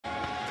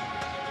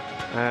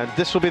And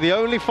this will be the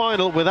only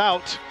final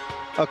without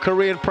a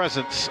Korean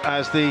presence,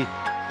 as the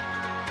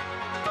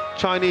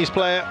Chinese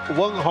player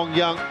Weng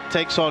Hongyang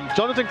takes on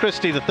Jonatan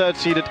Christie, the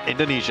third-seeded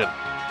Indonesian.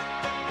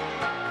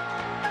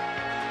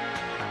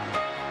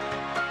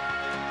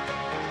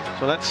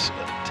 So let's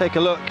take a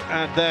look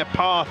at their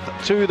path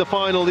to the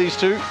final, these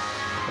two.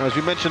 As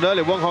we mentioned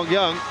earlier, Weng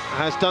Hongyang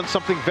has done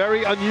something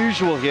very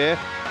unusual here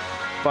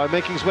by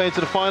making his way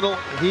into the final.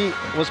 He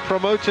was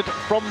promoted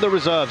from the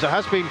reserves. There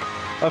has been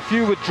a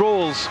few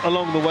withdrawals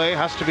along the way,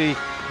 has to be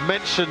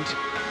mentioned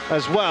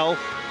as well,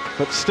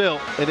 but still,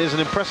 it is an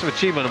impressive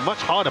achievement, a much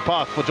harder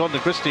path for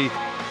Jonatan Christie.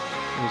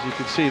 As you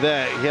can see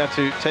there, he had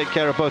to take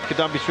care of both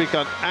Kidambi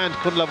Srikanth and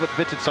Kunlavut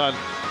Vititsan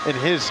in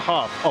his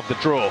half of the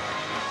draw.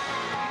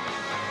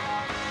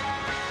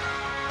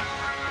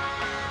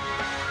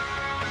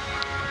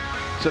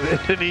 So the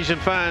Indonesian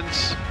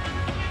fans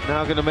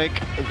now going to make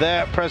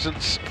their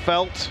presence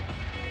felt.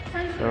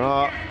 There's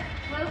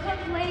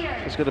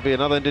going to be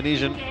another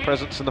Indonesian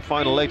presence in the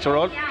final later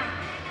on.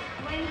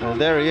 And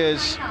there he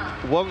is,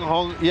 Weng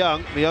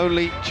Hongyang, the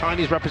only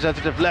Chinese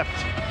representative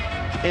left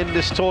in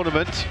this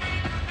tournament.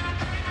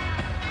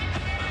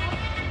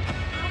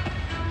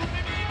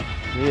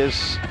 He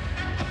is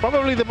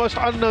probably the most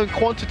unknown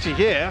quantity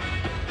here,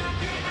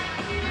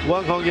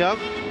 Weng Hongyang.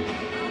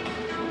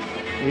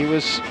 He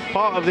was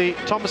part of the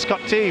Thomas Cup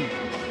team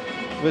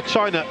with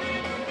China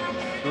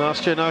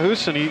last year in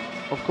Aarhus, and he,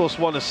 of course,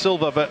 won a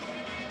silver, but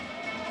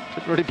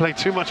didn't really play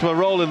too much of a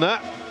role in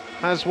that.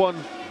 Has won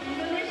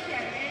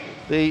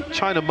the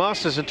China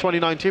Masters in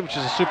 2019, which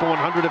is a Super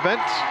 100 event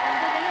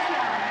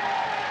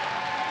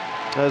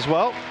as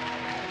well.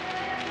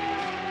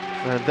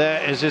 And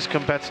there is his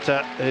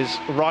competitor, his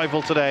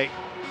rival today,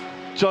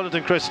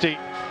 Jonatan Christie,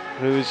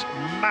 who is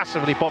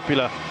massively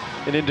popular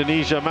in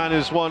Indonesia, a man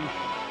who's won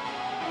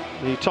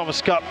the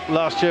Thomas Cup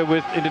last year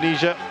with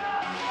Indonesia,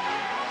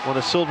 won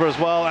a silver as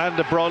well and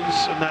a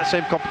bronze in that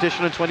same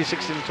competition in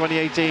 2016 and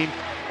 2018.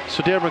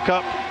 Sudirman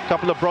Cup, a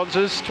couple of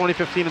bronzes,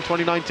 2015 and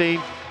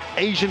 2019.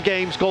 Asian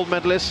Games gold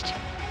medalist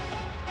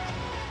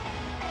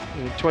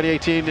in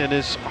 2018 in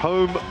his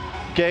home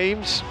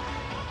games.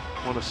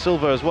 Won a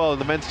silver as well in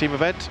the men's team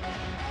event.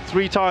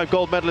 Three-time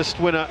gold medalist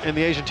winner in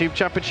the Asian Team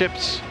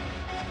Championships.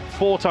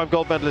 Four-time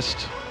gold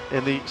medalist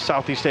in the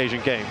Southeast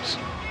Asian Games.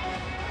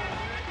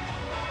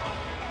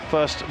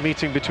 First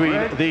meeting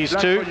between these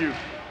two.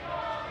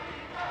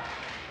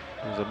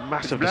 There's a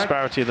massive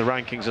disparity in the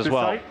rankings as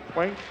well.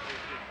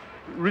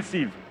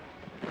 Receive.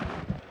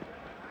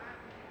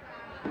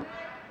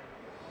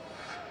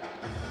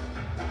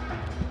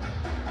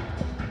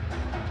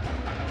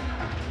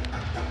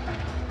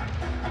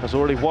 Has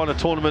already won a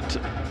tournament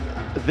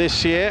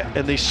this year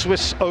in the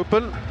Swiss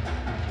Open,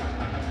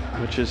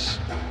 which is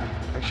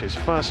actually his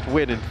first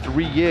win in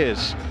 3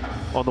 years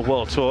on the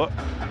World Tour.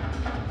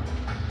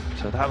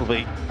 So that'll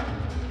be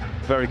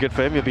very good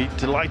for him. He'll be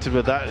delighted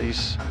with that.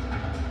 He's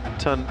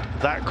turned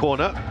that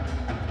corner,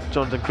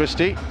 Jonatan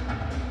Christie.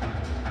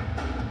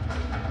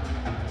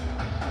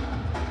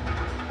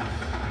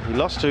 He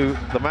lost to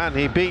the man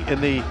he beat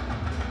in the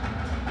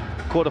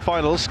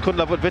quarterfinals,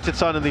 Kunlavut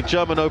Vititsan in the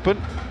German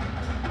Open.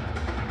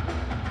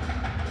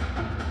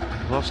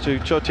 Lost to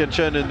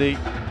CHN in the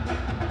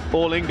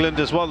All England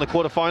as well in the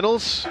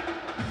quarterfinals.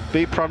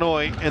 Beat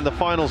Pranoy in the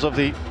finals of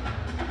the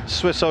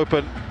Swiss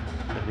Open.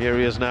 And here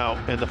he is now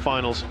in the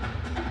finals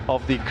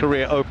of the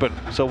Korea Open.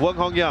 So Weng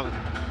Hongyang,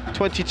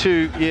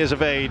 22 years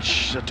of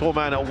age, a tall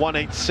man at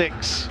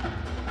 186.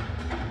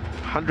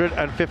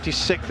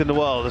 156th in the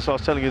world. As I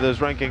was telling you, those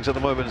rankings at the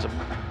moment is a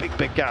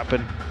big gap,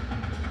 and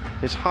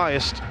his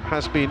highest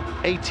has been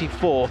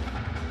 84th.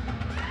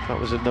 That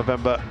was in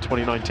November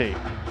 2019.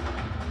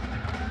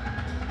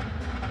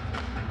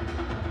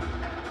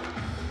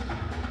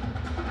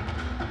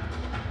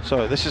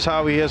 So this is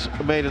how he has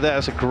made it there.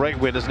 It's a great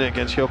win, isn't it,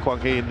 against Hyo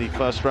Kwang Hee in the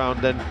first round.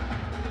 Then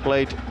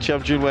played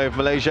Chiam Junwei of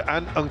Malaysia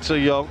and Ng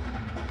Tze Yong.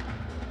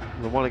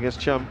 The one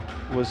against Chiam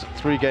was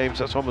 3 games.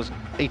 That's almost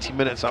 80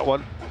 minutes, that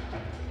one.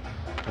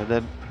 And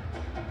then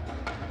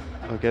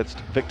against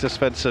Victor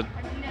Svensson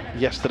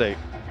yesterday.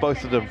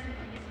 Both of them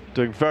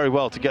doing very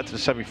well to get to the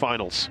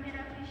semi-finals.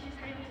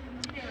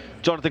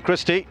 Jonatan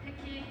Christie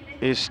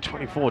is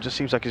 24, just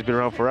seems like he's been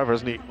around forever,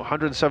 hasn't he?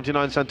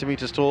 179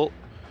 centimeters tall,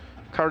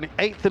 currently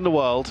 8th in the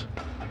world.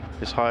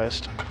 His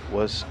highest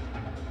was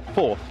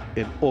 4th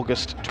in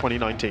August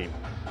 2019.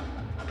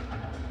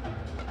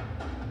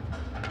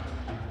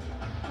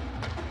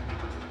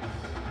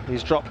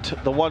 He's dropped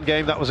the one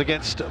game that was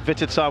against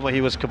Vititsan, where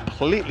he was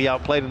completely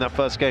outplayed in that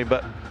first game,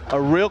 but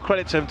a real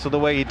credit to him to the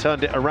way he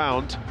turned it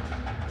around.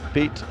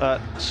 Beat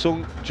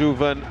Sung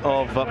Juvan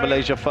of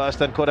Malaysia first,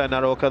 then Koda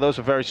Naroka. Those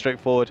were very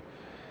straightforward.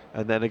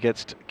 And then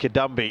against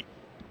Kidambi,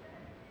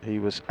 he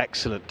was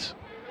excellent.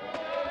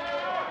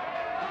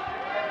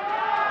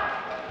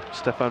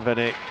 Stéphane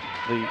Venet,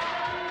 the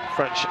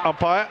French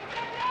umpire.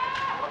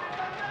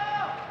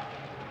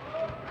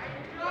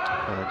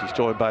 And he's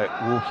joined by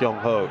Woo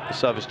Hyung-ho, the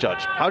service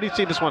judge. How do you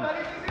see this one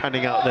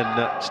panning out then,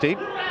 Steve?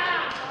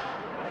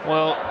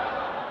 Well,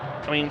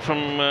 I mean,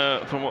 from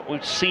what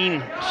we've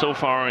seen so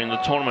far in the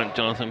tournament,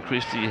 Jonatan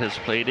Christie has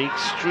played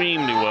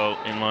extremely well,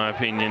 in my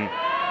opinion,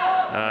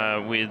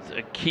 with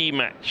a key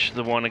match,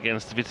 the one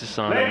against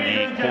Vitisan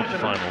in the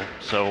quarterfinal.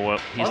 So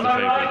he's the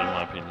favorite, in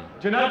my opinion.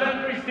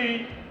 Jonatan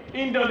Christie,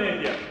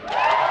 Indonesia.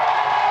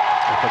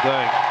 If we're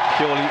going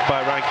purely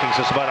by rankings,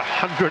 there's about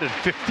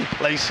 150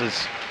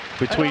 places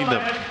between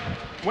them.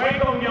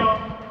 Weng,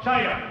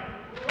 China.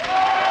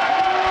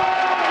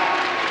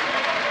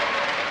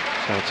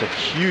 So it's a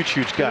huge,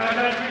 huge gap.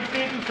 Jonatan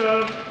Christie to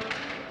serve.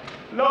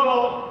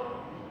 Level.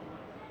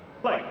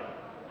 Play.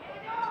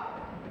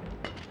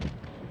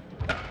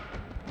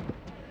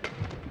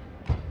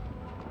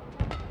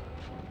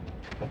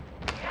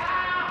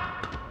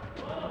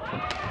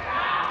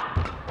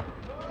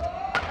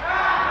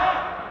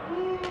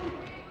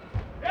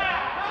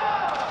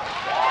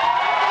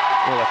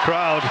 Well, the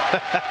crowd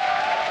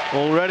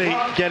already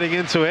getting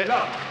into it.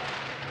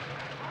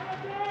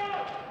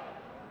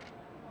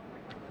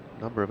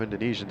 Number of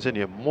Indonesians in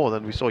here, more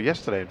than we saw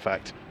yesterday, in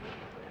fact.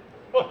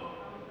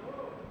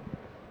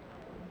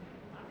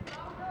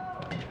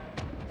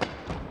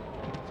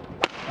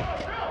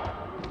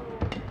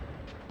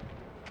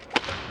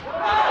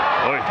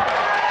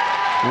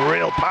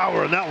 Real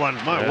power in that one,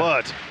 my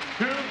word.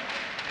 2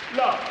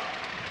 love.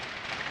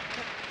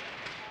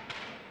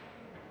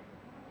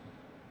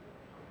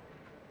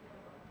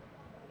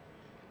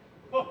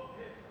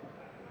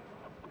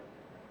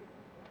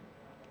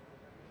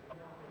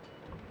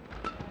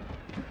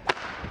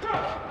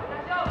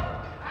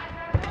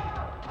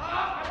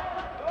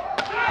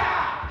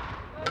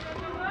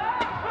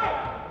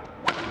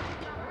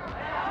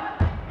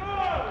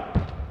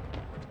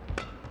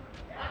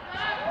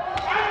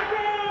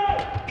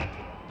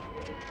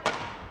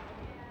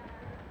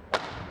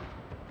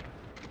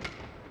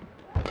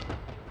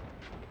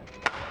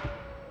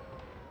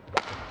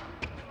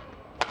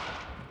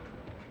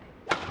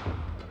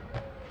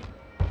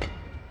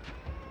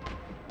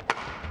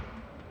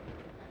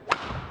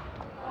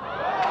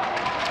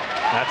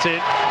 That's it.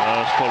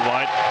 It's called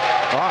wide.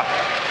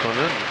 Gone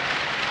in.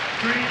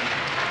 3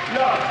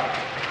 love.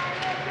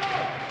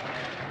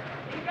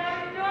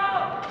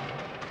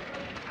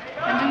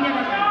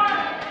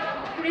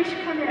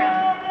 플래시 카메라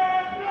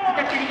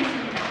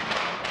부탁드리겠습니다.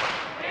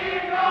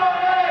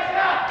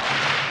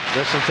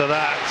 Listen to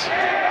that.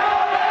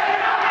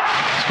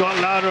 It's got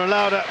louder and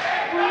louder.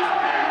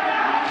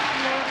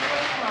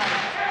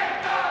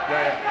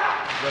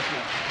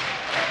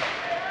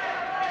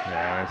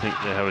 Yeah, I think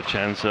they have a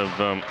chance of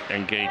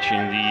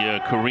engaging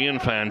the Korean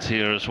fans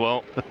here as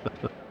well.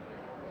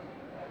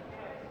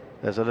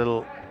 There's a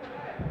little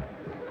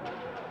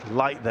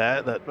light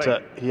there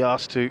that he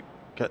asked to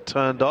get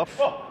turned off.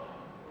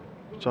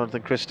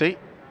 Jonatan Christie.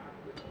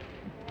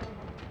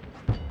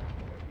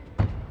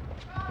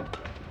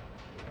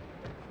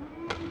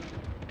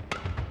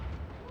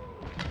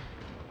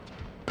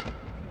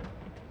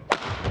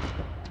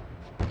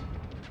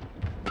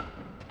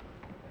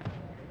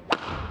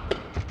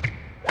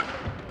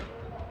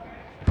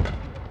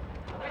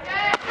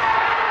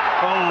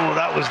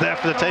 Was there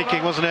for the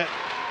taking, wasn't it?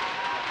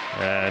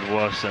 Yeah, it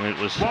was, and it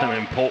was an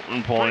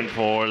important point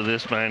for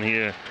this man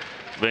here,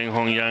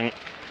 Weng,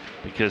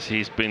 because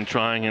he's been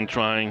trying and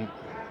trying,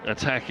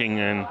 attacking,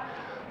 and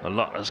a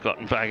lot has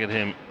gotten back at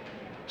him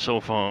so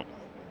far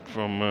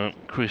from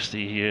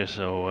Christie here.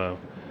 So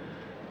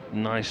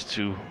nice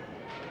to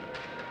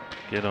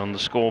get on the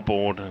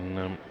scoreboard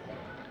and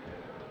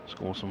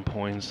score some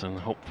points, and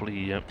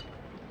hopefully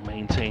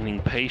maintaining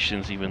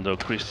patience, even though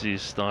Christie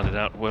started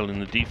out well in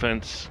the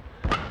defense.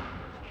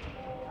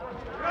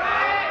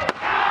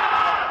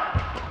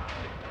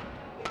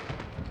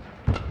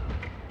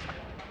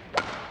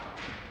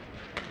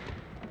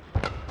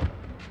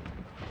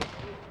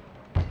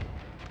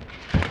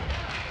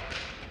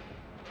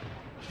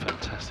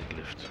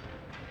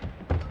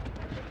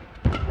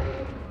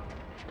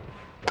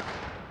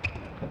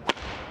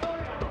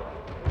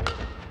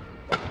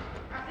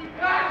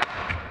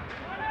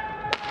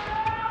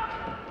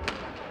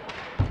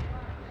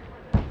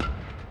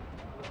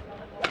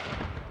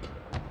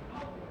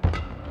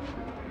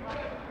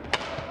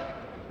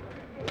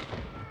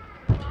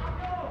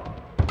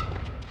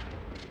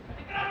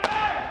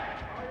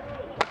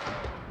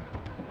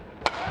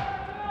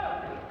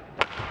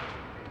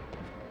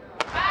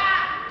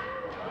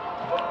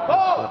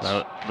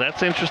 Now,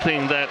 that's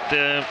interesting that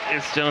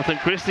it's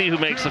Jonatan Christie who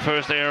makes the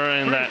first error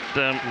in that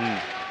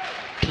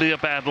clear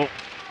battle.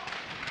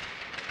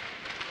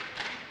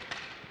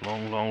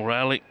 Long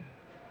rally.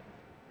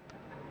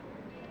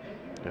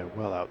 Yeah,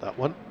 well out that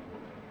one.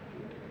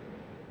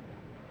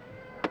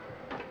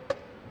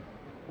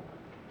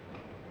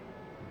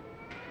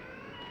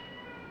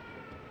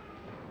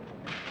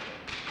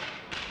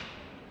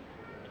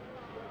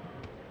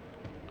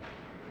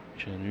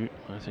 Chenu,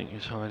 I think,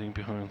 is hiding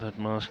behind that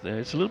mask there.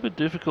 It's a little bit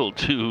difficult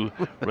to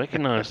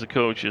recognize the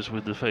coaches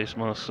with the face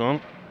masks on.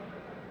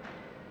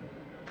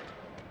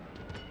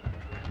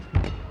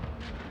 Good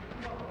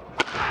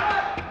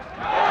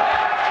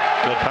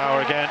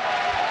power again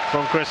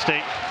from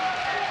Christie.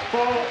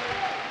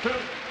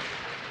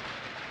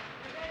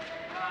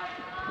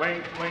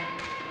 Weng.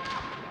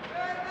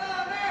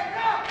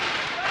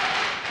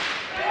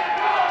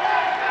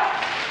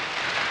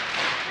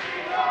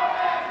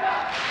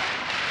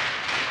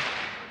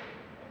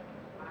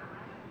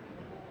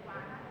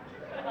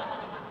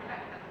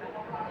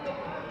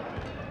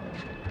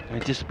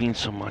 It just means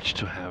so much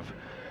to have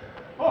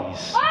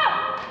these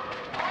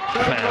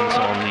fans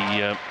on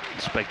the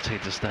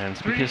spectator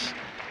stands, because,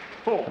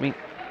 I mean,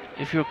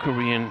 if you're a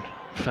Korean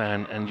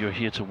fan and you're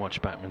here to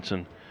watch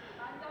badminton,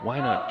 why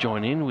not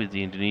join in with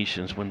the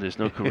Indonesians when there's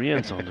no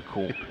Koreans on the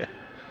court?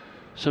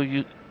 So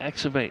you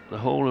activate the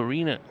whole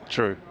arena.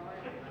 True.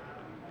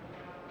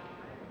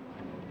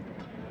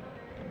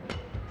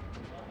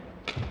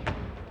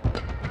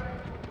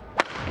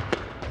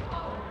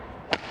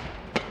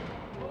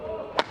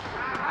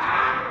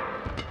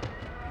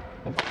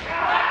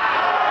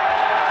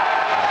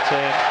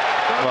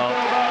 Well,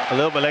 a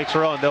little bit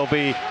later on, there'll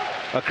be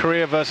a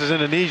Korea versus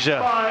Indonesia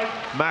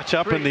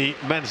matchup in the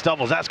men's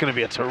doubles. That's going to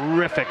be a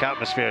terrific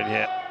atmosphere in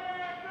here.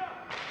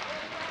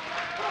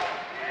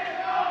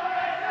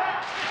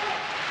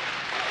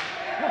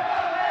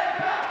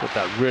 Did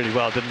that really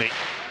well, didn't he?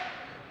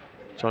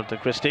 Jonatan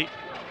Christie.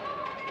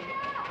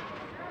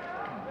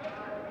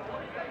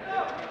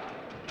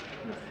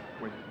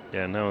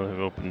 Yeah, now they've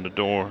opened the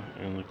door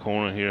in the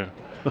corner here.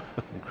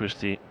 And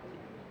Christie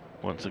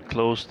wants it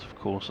closed, of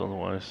course,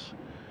 otherwise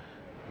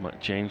it might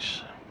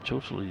change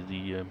totally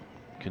the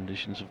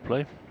conditions of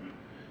play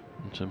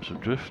in terms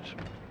of drift.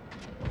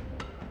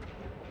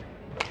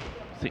 I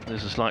think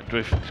there's a slight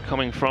drift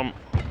coming from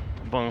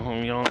Weng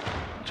Hong-yang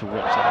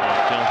towards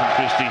Jonatan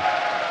Christie.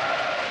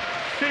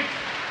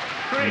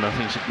 6-3.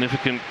 Nothing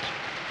significant.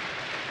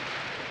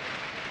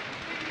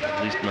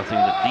 At least nothing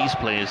that these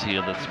players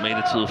here that's made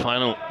it to the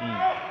final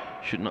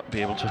should not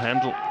be able to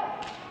handle.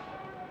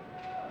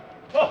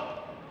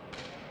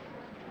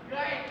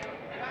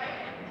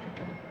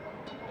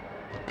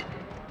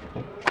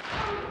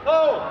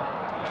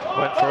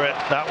 Went for it,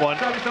 that one.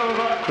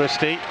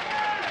 Christie,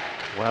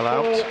 well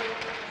out.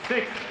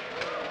 4-6.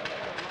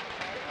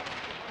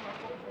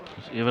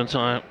 Even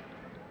time,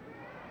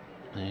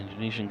 the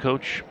Indonesian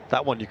coach.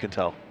 That one you can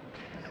tell.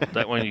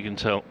 That one you can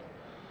tell.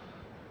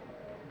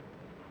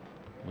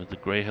 With the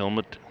grey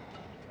helmet.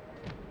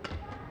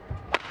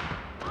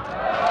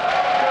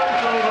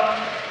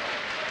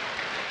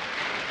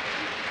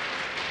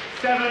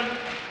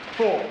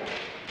 7-4.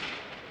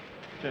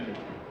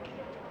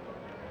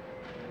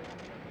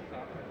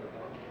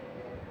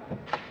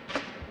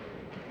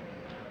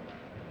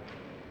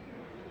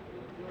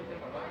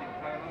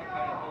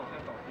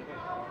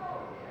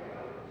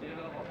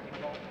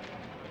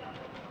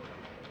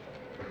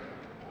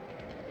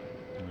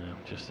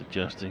 Just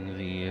adjusting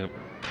the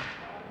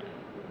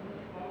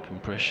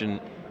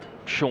compression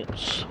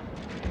shorts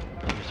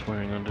he's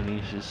wearing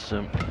underneath his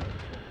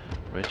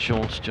red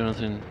shorts,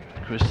 Jonatan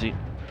Christie.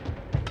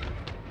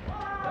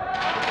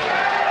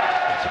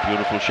 It's a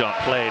beautiful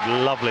shot. Played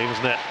lovely,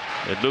 wasn't it?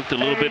 It looked a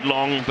little bit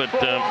long, but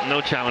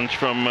no challenge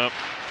from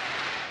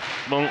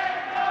Weng.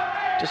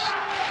 Just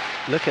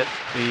look at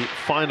the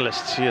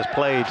finalists he has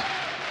played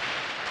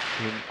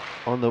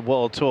on the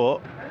World Tour.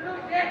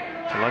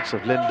 The likes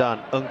of Lin Dan,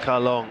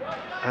 Ka-long,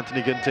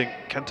 Anthony Ginting,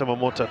 Kenta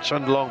Momota,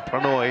 Chen Long,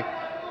 Pranoy,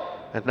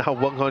 and now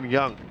Weng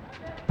Hong-yang.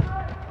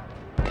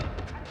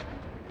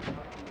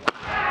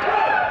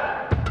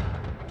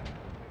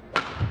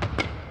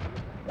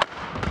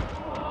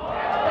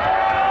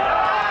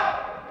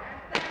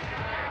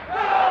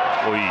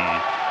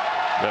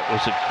 That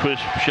was a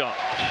crisp shot,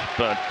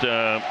 but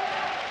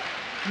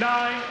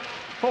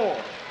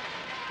 9-4.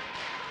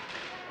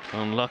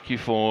 unlucky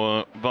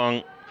for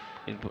Weng.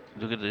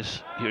 Look at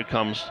this, here it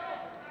comes.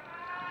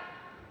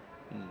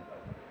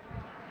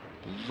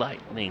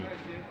 Lightning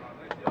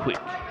quick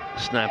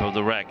snap of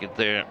the racket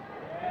there,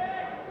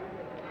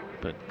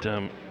 but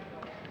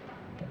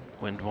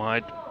went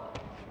wide.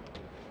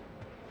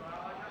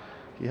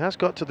 He has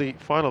got to the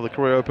final of the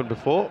Korea Open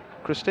before,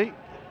 Christie.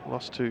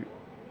 Lost to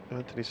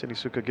Anthony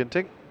Sinisuka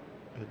Ginting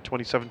in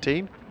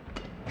 2017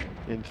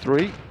 in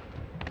 3.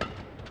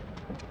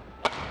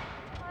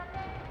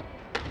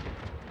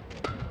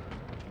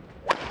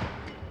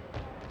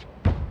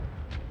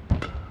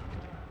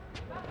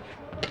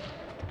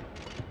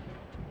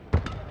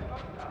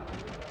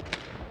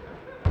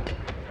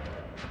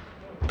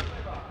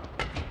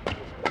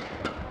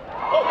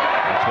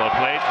 That's well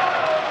played.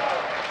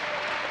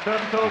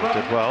 Service over.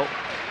 Did well.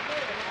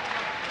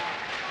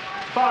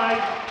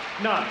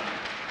 5-9.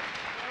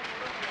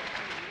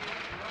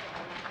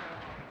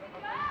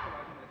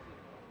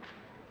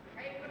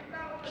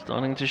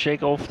 Starting to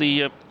shake off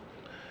the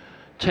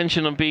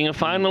tension of being a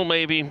final,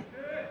 maybe.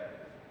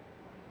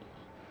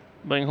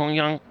 Weng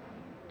Hong-yang.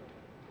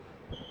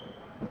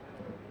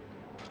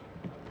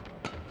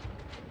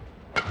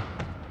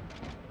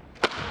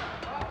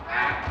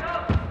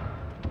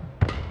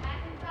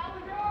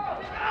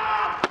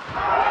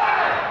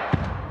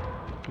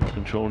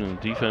 Controlling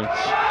the defense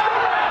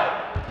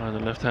by the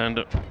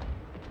left-hander.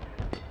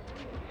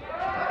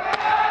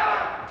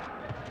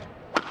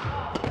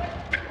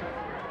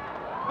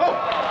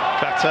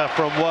 That's setter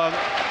from Weng.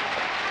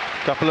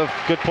 Couple of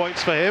good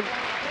points for him.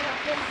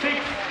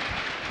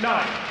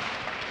 6-9.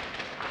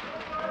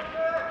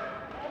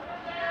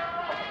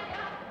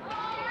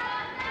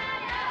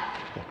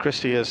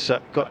 Christie has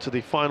got to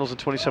the finals in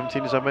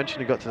 2017, as I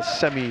mentioned. He got to the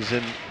semis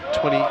in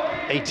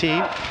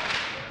 2018,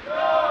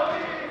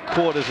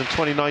 quarters in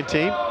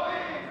 2019.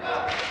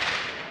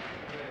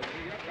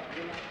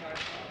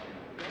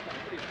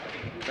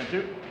 Thank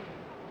you.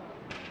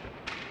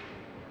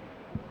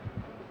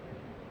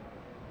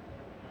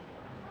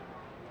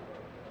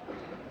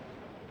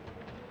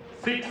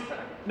 Six,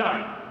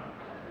 9.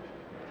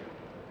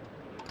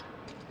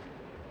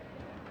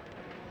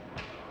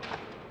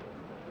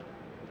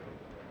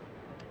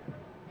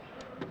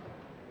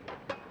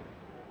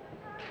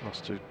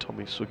 Lost to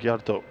Tommy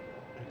Sugiarto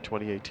in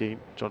 2018,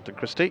 Jonatan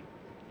Christie.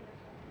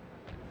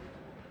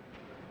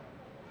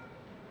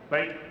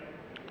 Wait.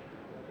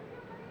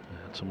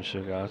 Tommy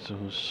Sugiarto,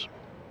 who's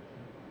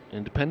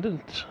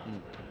independent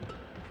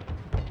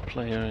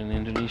player in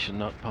Indonesia,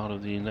 not part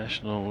of the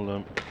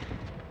national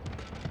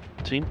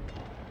team.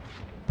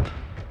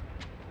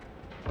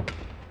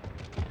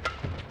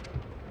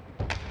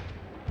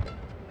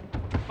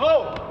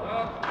 Oh!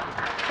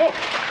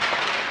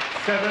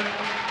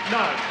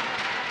 7-9.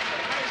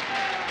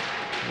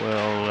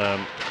 Well,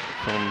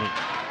 from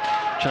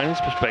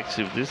Chinese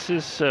perspective, this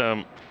is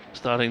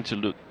starting to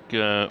look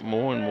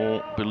more and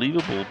more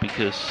believable,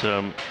 because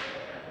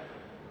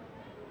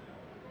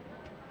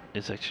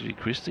it's actually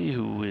Christie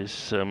who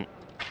is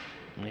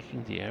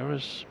making the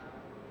errors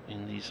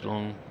in these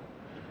long,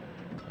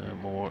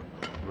 more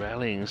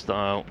rallying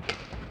style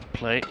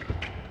play.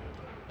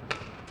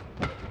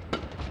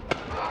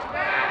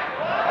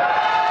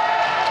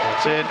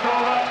 That's it.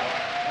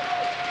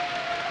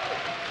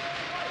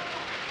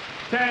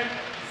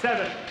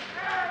 10-7.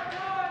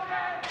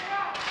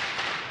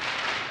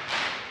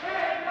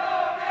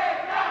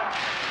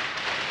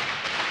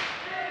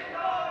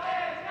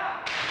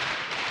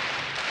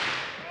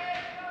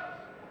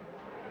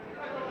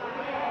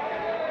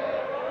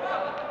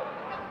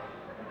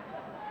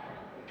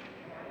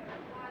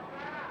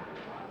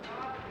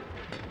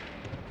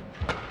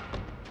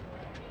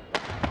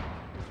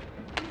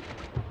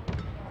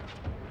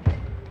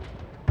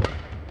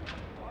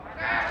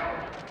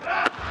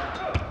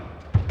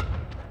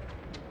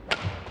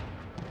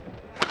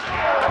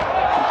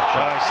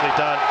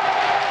 Done.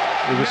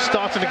 He was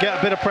starting to get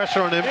a bit of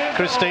pressure on him,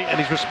 Christie, and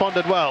he's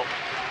responded well.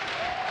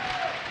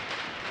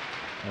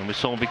 And we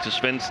saw Victor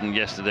Svensson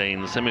yesterday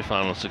in the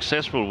semi-final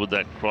successful with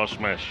that cross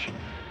smash.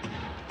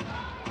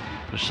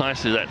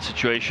 Precisely that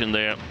situation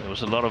there. There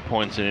was a lot of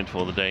points in it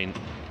for the Dane.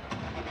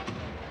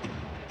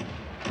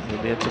 In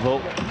the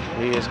interval,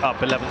 he is up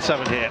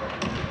 11-7 here.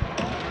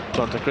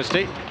 Jonatan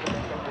Christie.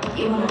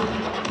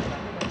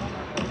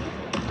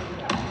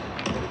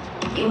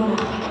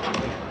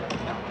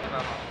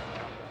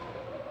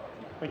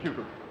 Thank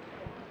you.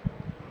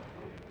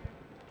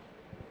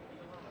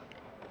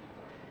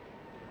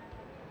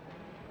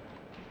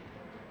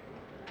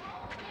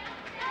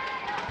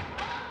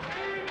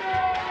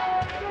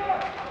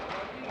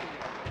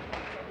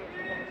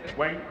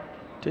 Weng.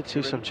 Did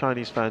see some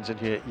Chinese fans in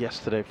here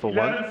yesterday for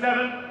one.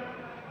 11-7.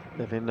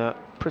 They've been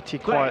pretty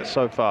quiet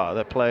so far.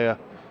 Their player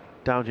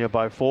down here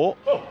by 4.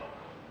 Oh.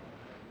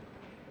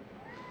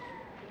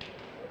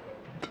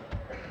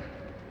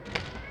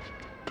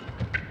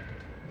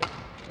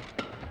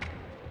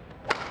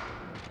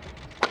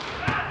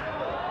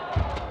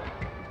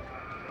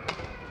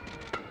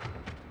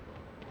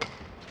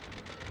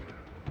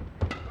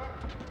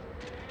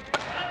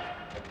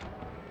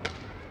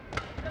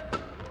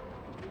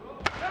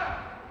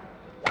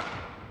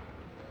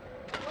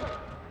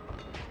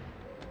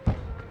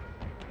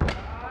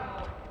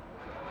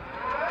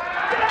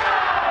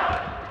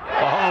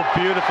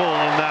 Beautiful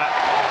in that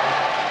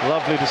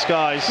lovely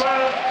disguise. 12-7.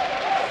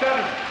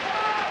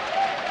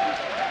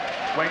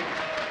 Weng.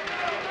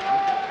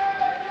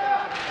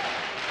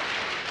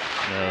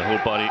 The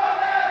whole body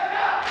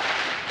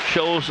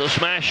shows a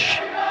smash,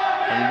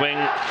 and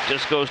Weng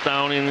just goes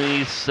down in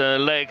his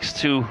legs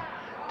to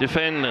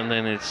defend, and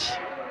then it's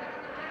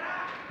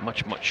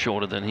much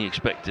shorter than he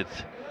expected.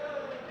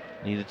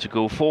 Needed to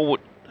go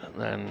forward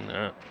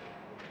than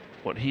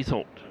what he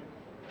thought.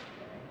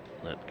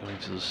 That going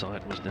to the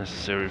side was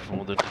necessary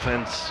for the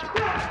defense.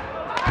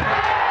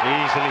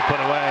 Easily put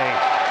away.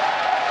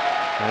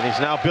 And he's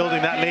now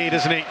building that lead,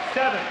 isn't he?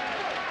 7.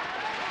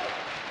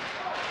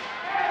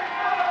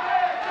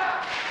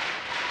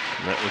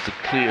 That was a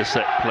clear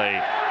set play.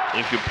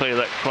 If you play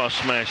that cross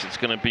smash, it's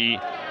going to be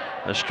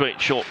a straight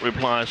short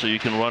reply, so you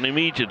can run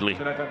immediately.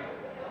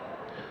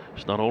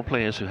 It's not all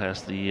players who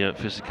has the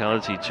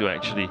physicality to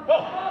actually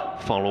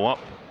follow up.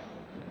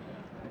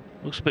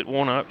 Looks a bit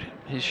worn out,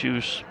 his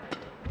shoes.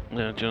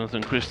 Yeah,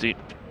 Jonatan Christie.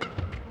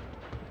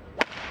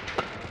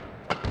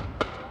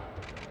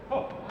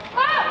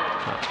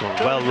 That's gone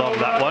well long,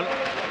 that one.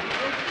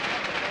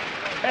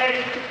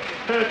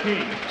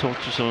 8-13.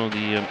 Talked to some of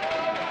the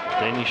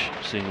Danish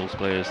singles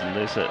players, and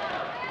they said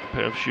a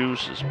pair of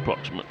shoes is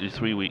approximately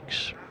 3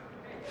 weeks.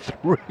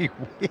 3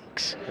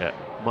 weeks. Yeah.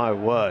 My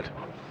word.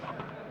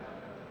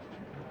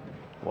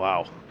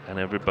 Wow. And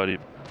everybody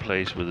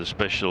plays with a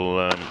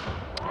special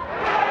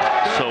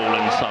sole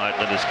inside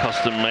that is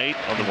custom made.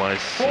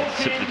 Otherwise,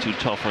 it's simply too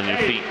tough on your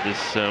feet.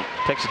 This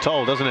takes a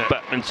toll, doesn't it?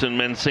 Badminton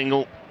men's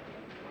single.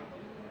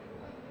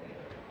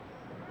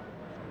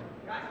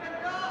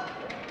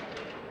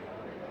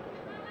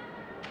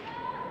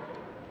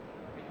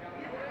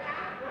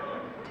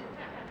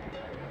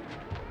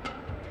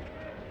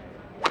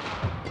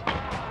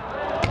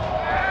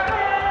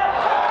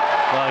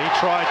 Well, he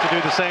tried to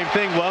do the same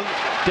thing, Weng.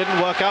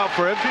 Didn't work out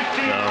for him.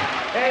 No.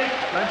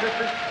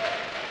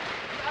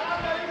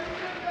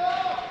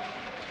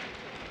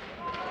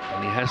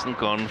 And he hasn't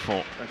gone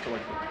for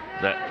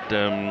that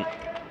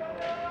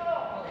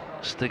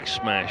stick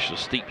smash or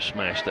steep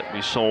smash that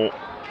we saw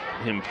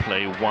him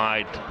play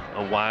wide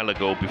a while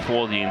ago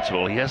before the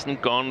interval. He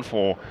hasn't gone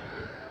for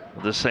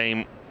the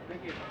same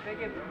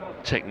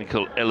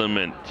technical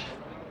element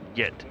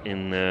yet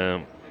in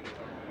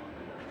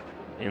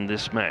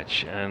this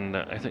match, and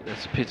I think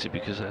that's a pity,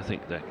 because I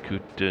think that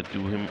could do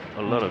him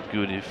a lot of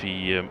good if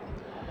he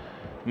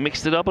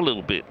mixed it up a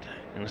little bit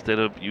instead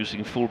of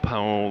using full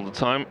power all the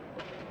time.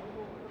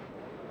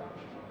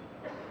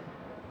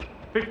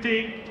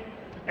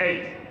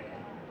 15-8.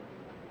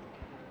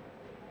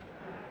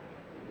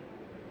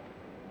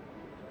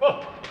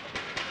 Oh.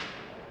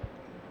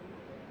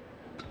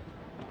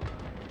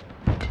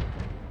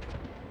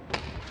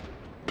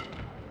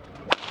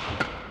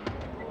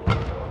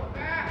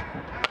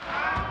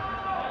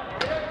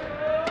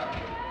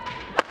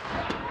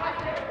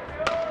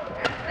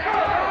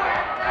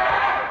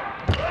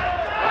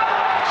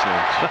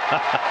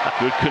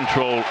 Good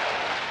control.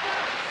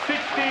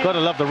 Gotta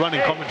love the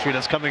running commentary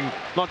that's coming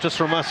not just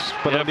from us,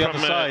 but on the other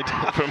side.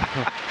 From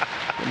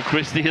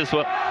Christie as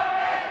well.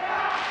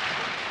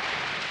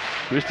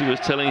 Christie was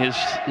telling his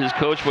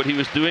coach what he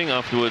was doing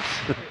afterwards.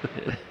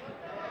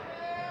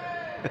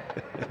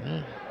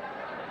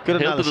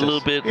 Good held analysis. it a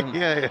little bit and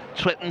yeah.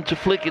 threatened to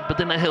flick it, but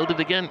then I held it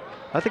again.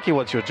 I think he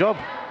wants your job.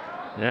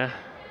 Yeah.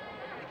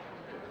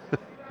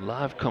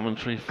 Live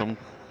commentary from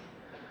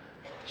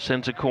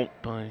center court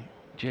by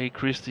J.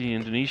 Christie,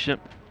 Indonesia.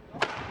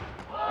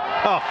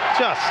 Oh,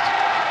 just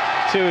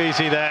too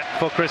easy there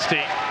for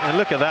Christie. And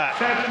look at that.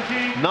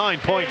 9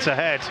 points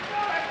ahead.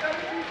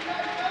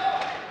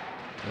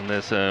 And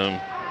there's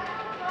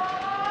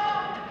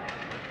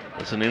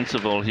an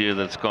interval here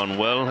that's gone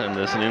well, and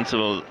there's an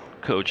interval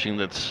coaching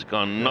that's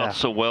gone not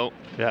so well.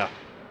 Yeah.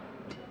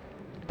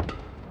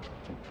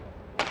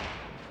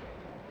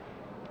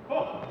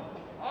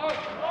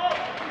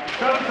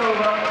 Service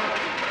over.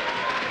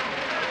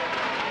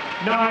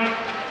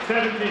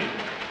 9-17.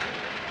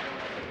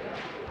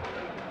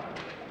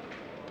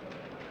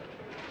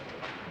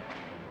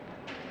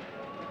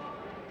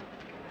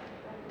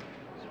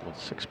 Well,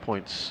 6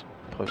 points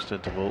post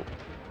interval.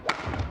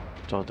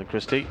 Jonatan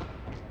Christie.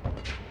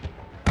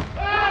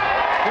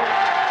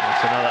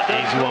 That's another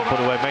easy one put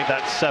away. Made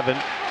that 7.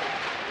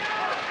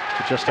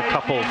 Just a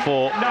couple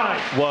for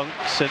Weng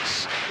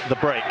since the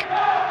break.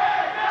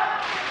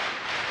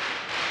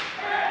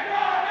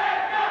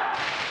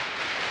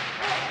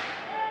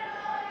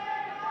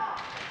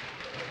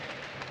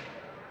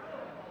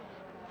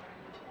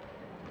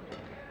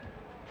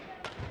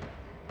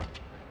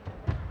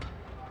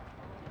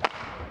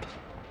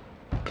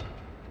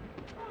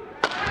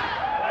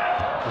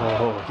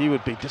 Oh, he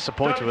would be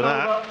disappointed with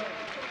that.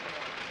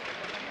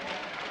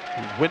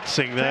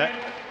 Wincing there,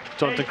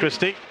 Jonatan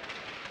Christie.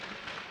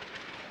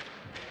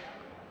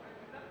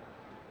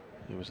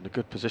 He was in a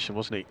good position,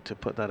 wasn't he, to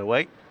put that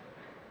away.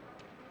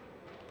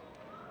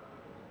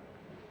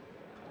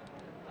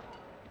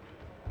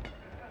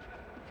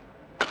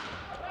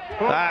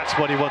 That's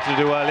what he wanted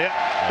to do earlier.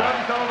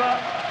 Service over.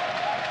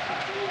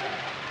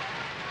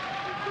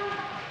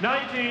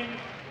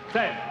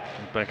 19-10.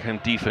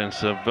 Backhand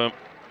defense of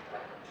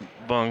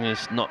Weng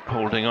is not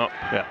holding up.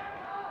 Yeah.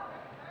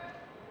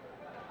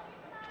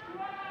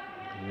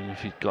 Even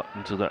if he'd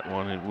gotten to that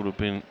one, it would have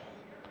been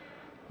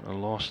a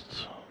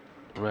lost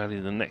rally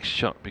the next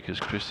shot, because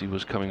Christie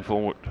was coming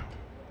forward.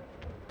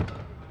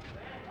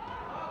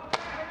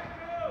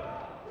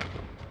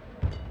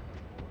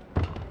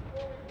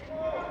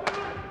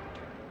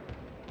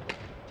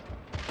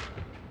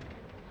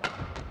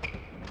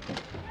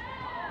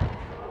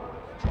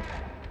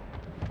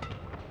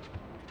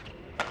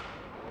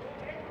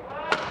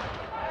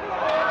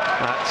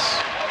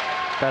 That's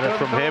better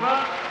from him.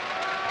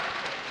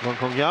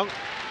 Weng Yang.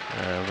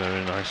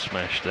 Very nice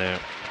smash there.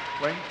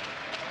 Weng.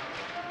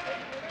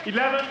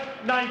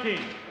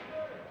 11-19.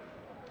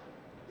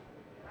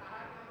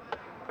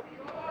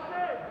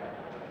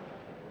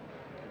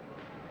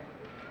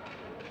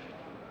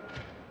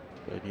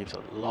 He needs a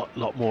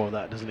lot more of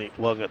that, doesn't he,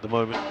 Weng, at the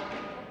moment.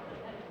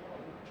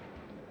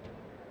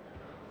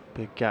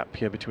 Big gap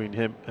here between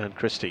him and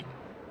Christie.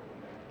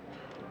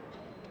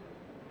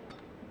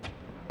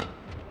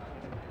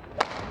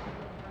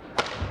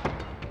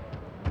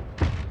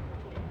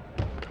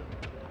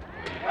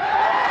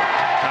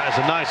 That is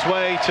a nice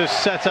way to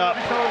set up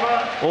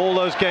All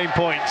those game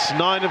points,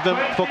 9 of them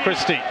for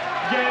Christie.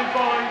 Game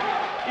point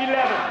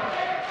 11.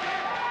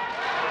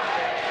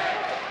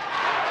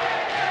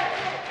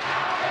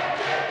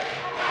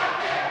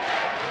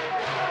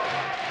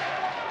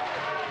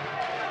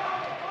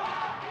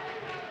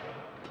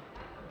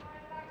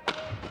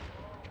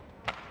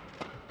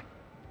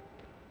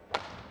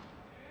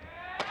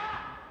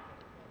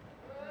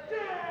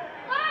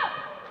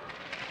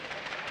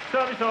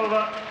 Service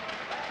over.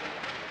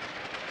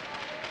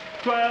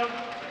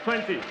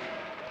 12-20.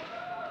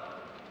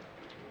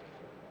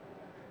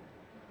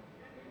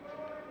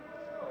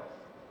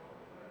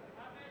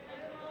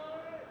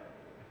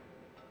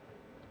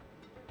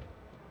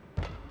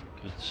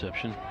 Good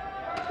deception.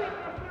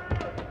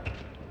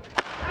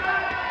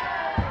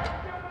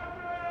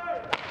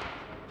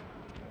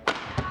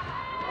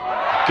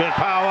 Good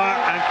power,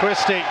 and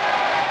Christie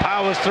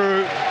powers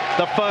through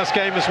the first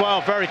game as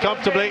well, very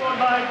comfortably.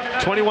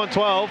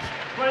 21-12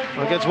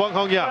 against Weng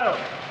Hongyang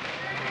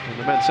in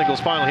the men's singles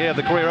final here at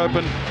the Korea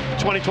Open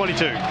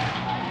 2022.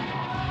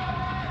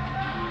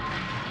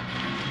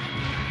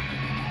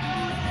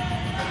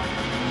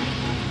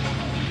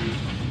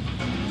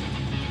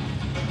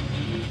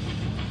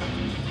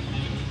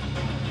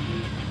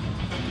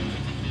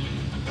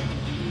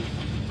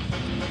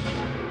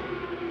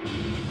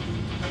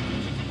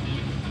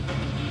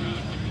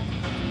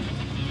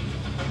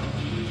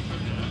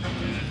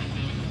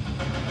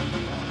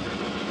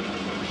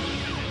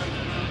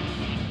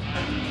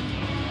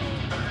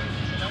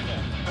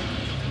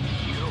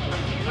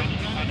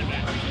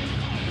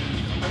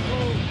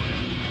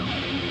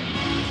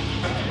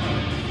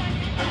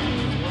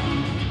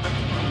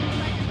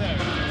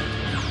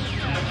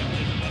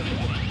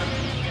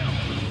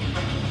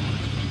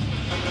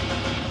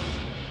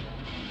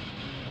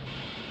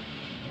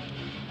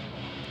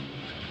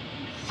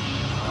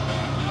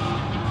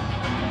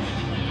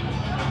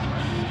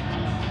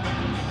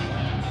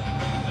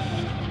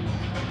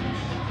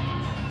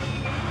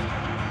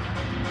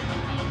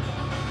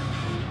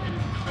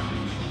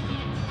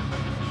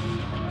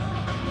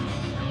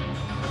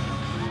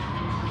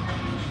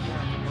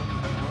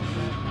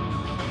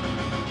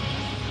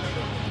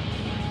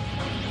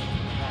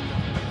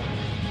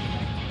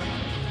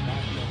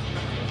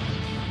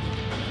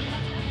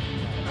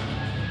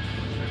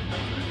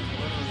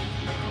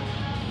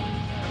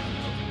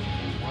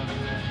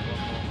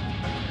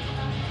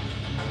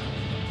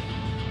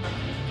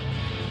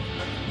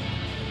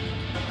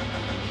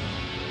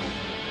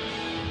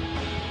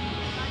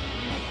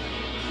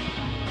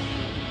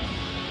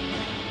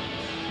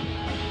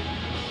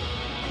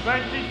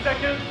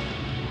 Seconds.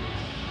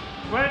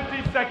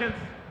 20 seconds.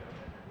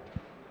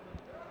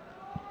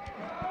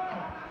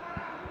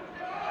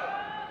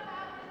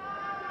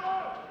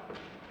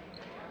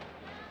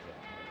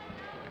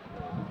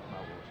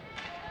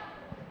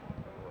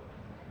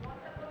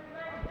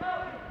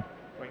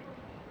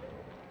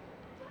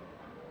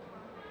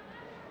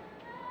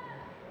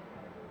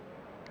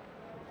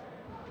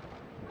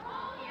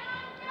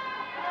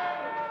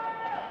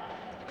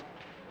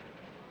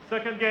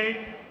 Second game.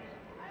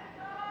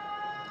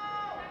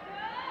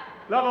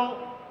 Level.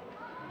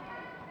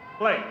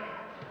 Play.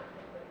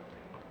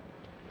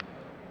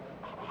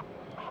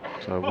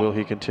 So will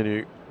he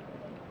continue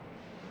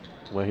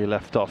where he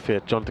left off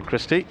here, Jonatan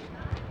Christie?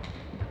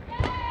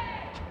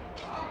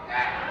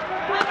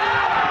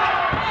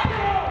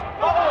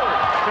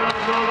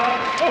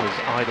 His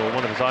idol,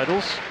 one of his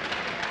idols,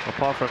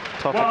 apart from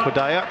Taufik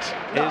Hidayat,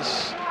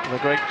 is the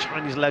great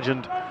Chinese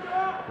legend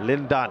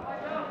Lin Dan.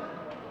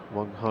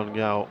 Weng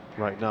Hongyang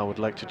right now would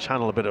like to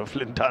channel a bit of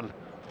Lin Dan,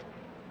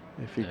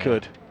 if he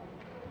could.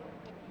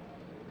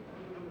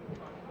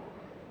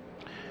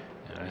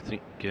 I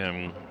think he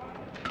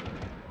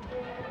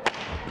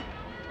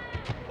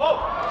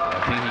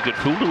got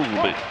fooled a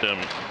little bit,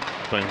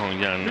 Weng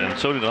Hongyang, and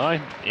so did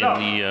I in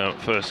the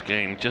first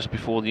game just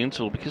before the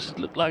interval, because it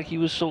looked like he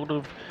was sort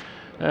of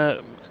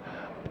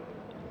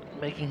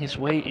making his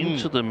way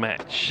into the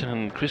match,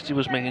 and Christie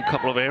was making a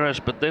couple of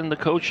errors, but then the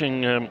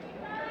coaching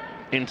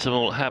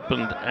interval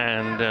happened,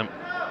 and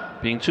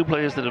being two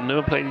players that have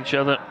never played each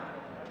other,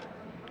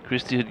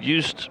 Christie had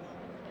used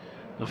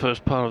the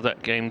first part of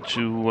that game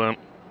to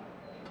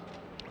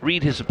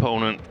read his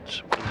opponent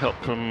with help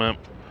from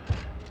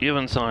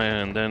Ivan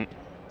Sayer, and then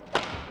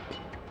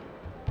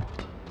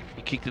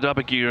he kicked it up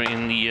a gear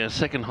in the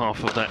second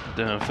half of that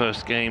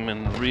first game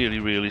and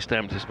really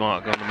stamped his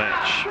mark on the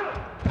match.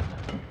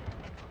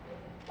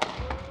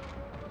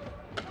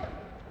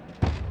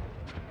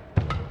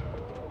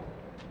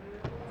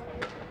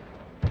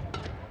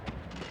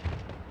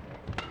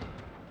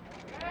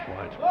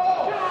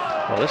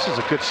 Well, this is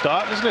a good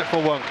start, isn't it, for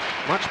Weng?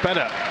 Much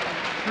better.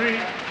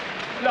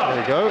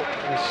 There you go,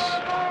 this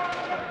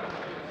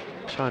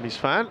Chinese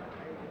fan.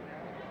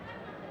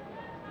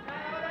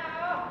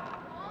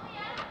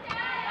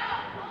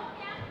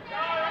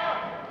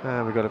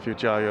 And we've got a few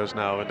Jiayos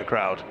now in the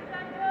crowd.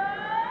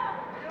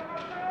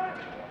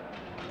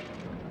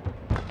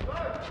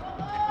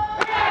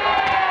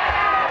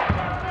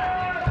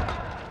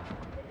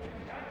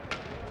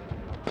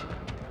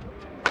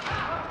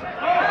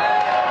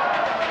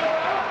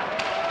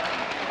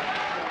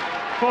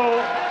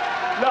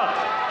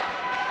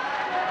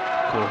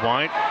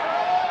 wide.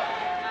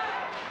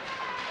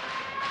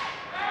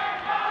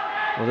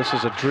 Well, this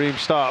is a dream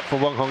start for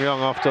Weng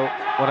Hong-young after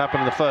what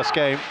happened in the first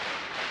game.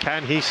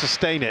 Can he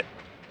sustain it?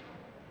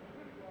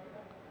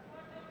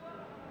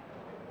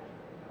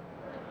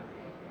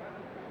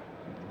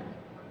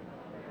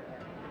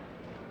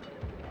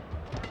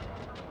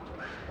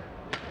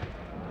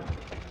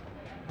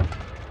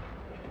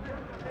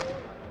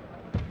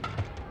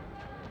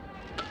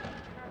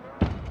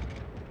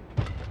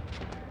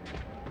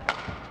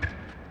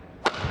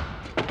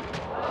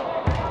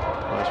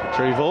 Nice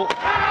retrieval.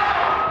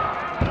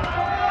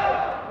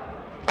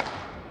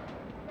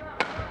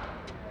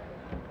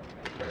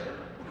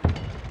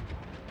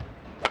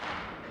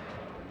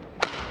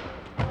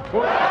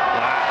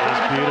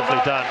 Beautifully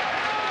done.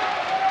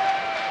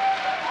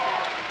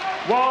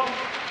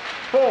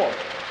 1-4.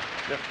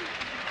 Yes.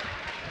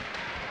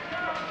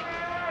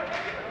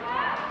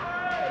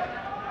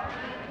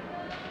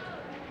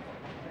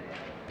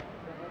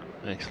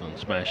 Excellent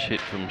smash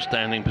hit from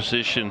standing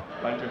position.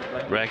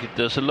 Racket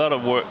does a lot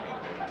of work.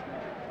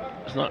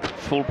 It's not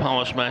full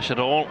power smash at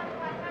all.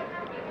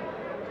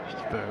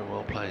 Just very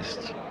well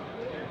placed.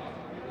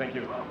 Thank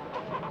you.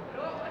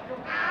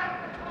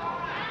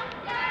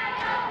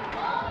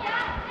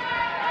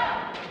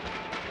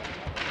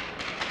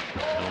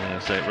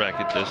 Say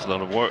racket does a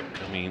lot of work.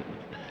 I mean,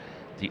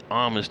 the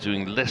arm is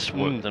doing less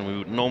work than we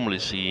would normally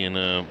see in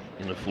a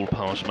full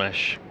power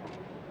smash.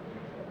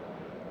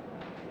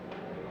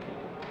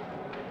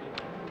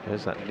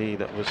 There's that knee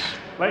that was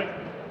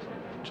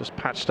just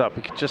patched up.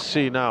 You can just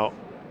see now.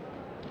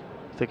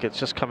 I think it's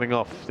just coming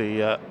off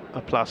the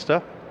a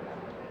plaster.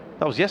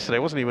 That was yesterday,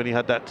 wasn't he? When he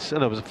had that?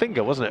 No, it was a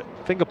finger, wasn't it?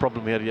 Finger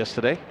problem he had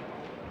yesterday.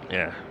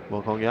 Yeah.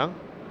 Weng Hong-young.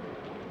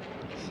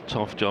 It's a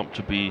tough job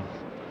to be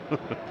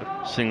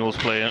singles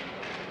player.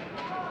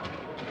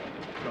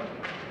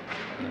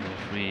 And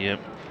if we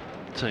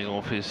take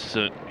off his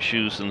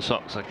shoes and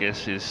socks, I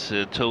guess his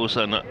toes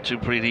are not too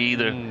pretty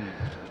either.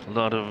 A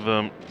lot of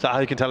is that how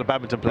you can tell a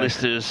badminton player?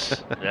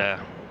 blisters.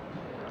 Yeah.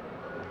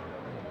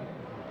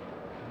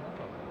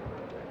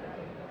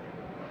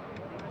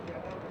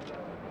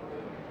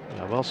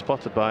 Yeah, well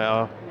spotted by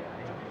our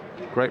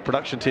great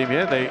production team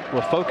here. They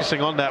were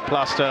focusing on that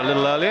plaster a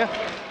little earlier,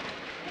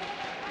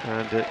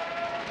 and it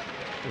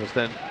was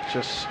then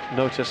just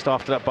noticed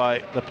after that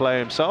by the player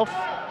himself.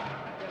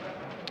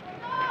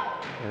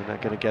 And they're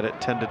going to get it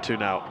tended to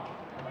now.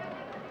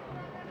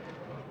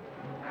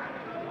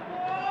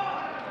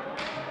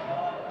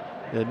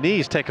 The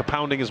knees take a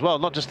pounding as well,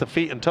 not just the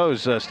feet and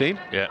toes, Steen.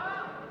 Yeah.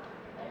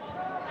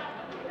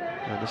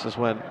 And this is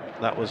when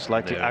that was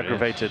likely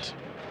aggravated.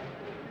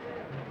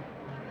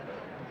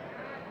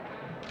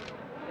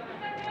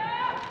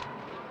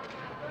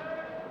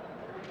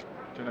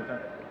 Jonatan.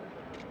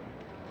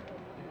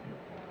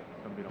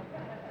 Don't be long.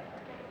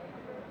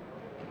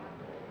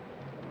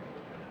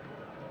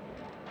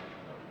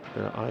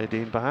 Bit of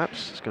iodine,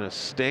 perhaps. It's going to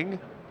sting.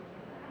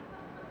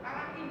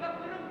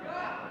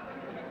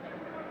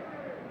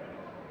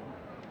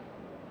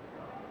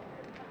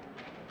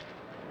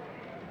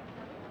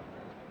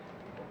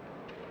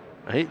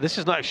 This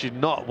is actually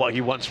not what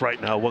he wants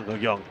right now, Weng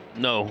Hong-young.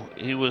 No,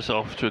 he was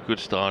off to a good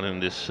start in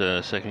this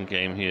second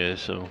game here,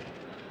 so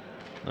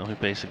now he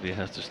basically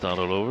has to start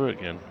all over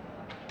again.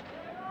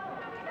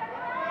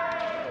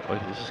 Boy,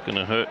 this is going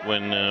to hurt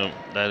when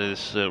that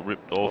is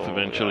ripped off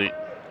eventually. Yeah.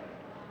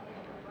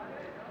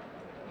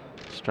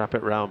 Strap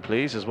it round,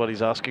 please, is what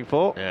he's asking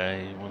for. Yeah,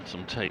 he wants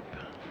some tape.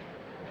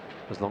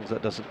 As long as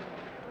that doesn't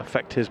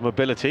affect his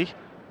mobility.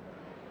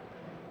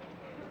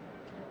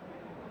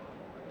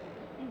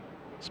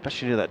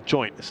 Especially near that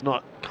joint, it's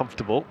not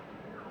comfortable.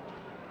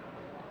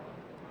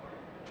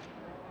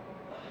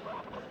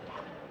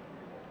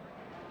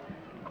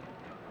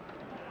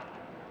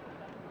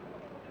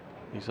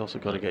 He's also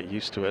got to get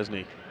used to it, hasn't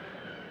he?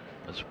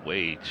 That's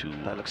way too...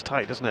 That looks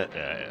tight, doesn't it?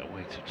 Yeah,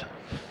 way too tight.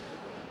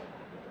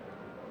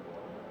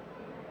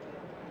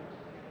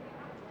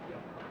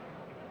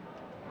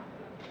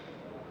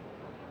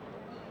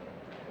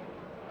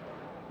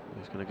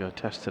 He's going to go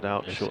test it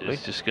out shortly.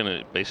 It's just going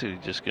to, basically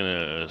just going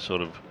to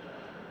sort of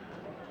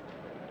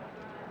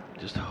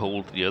just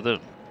hold the other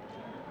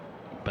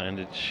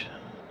bandage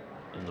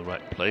in the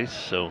right place,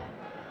 so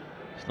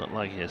it's not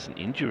like he has an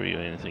injury or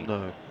anything.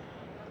 No.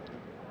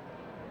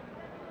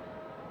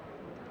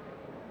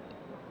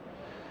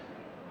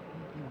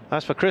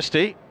 As for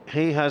Christie,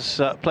 he has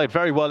played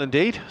very well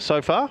indeed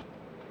so far.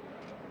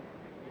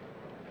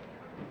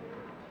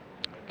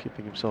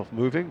 Keeping himself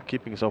moving,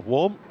 keeping himself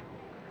warm.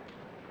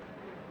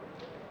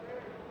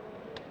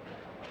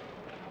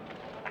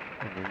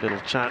 And a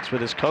little chance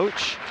with his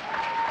coach.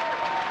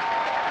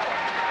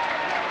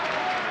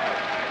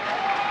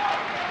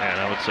 And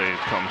I would say it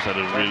comes at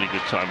a really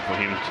good time for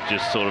him to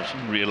just sort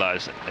of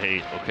realize,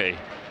 hey, okay,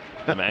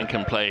 the man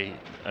can play.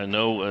 I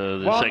know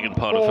the second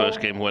part of the first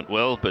game went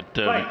well, but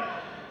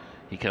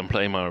he can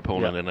play my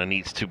opponent, and I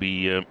needs to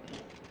be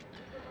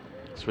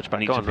switch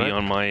back on, right?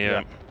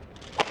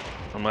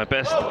 On my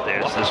best.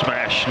 There's the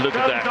smash. Look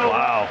at that!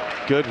 Wow,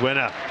 good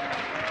winner.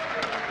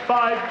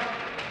 5-4.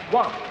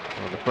 1.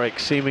 Well, the break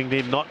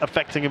seemingly not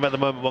affecting him at the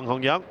moment, Weng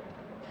Hong-yang.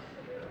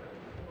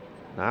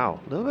 Now,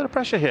 a little bit of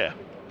pressure here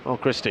on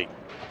Christie.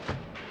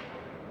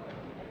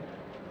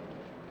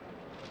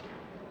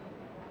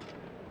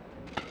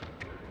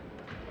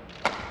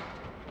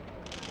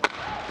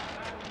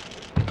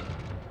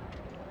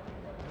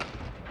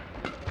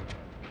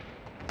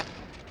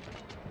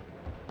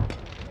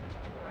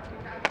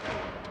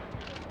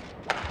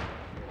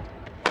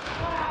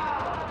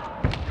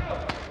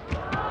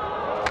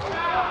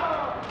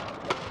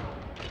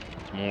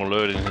 More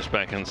alert in his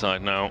backhand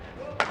side now.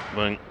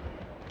 Weng.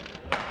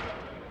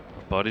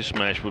 A body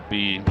smash would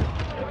be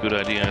a good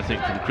idea, I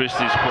think, from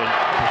Christie's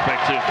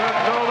perspective.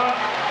 Service over.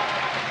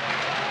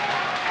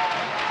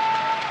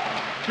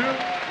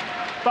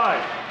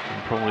 2-5.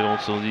 And probably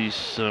also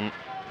these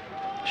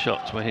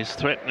shots where he's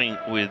threatening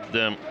with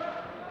a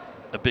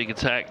big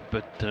attack,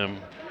 but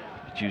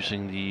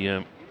reducing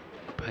the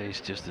pace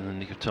just in the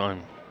nick of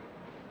time.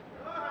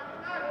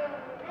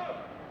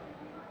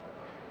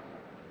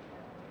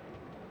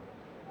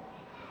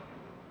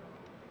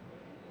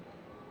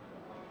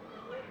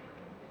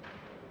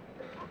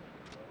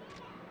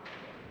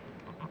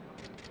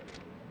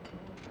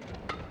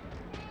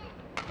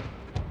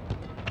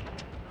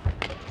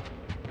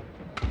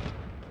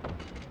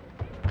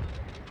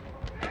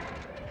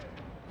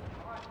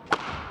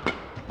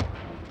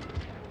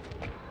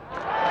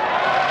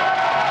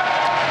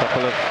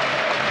 Couple of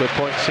good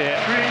points here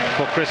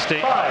for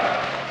Christie. 5.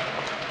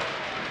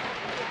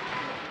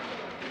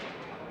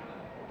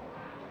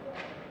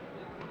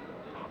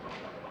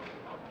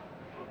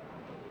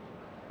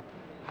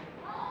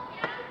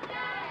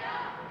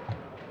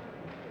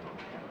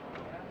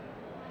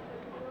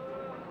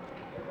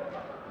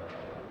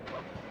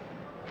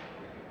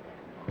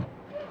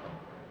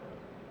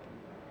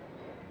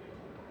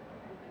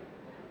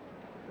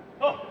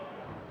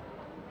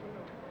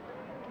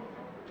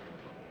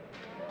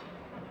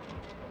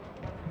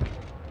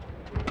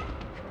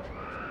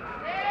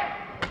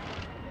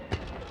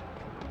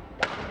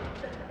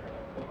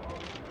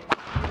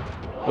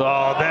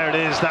 Oh, there it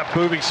is, that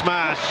booming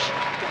smash.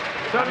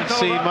 Haven't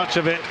seen much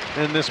of it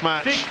in this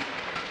match.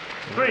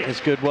 6-3. It's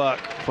good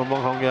work from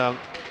Weng Hong-yang.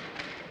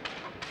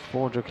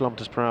 400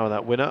 kilometers per hour,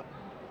 that winner.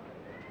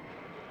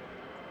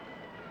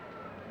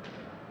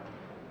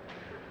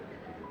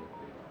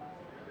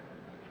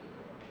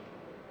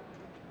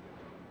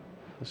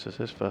 This is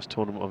his first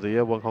tournament of the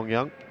year, Weng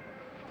Hong-yang.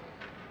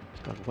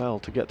 He's done well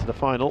to get to the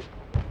final.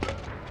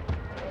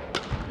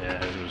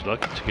 Yeah, he was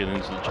lucky to get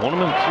into the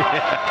tournament.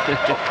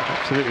 Yeah,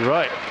 absolutely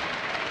right.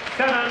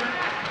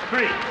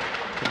 7-3.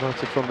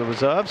 Promoted from the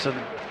reserves, and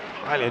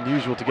highly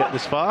unusual to get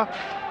this far.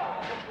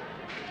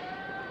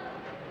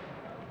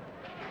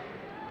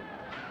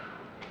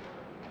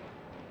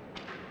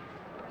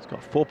 He's got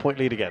a 4-point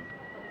lead again.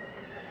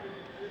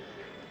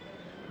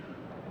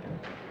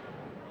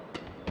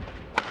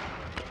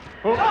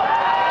 Oh,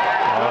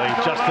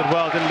 he adjusted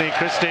well, didn't he,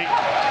 Christie?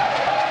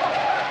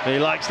 He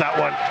likes that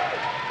one.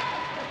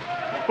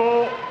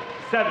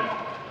 4-7.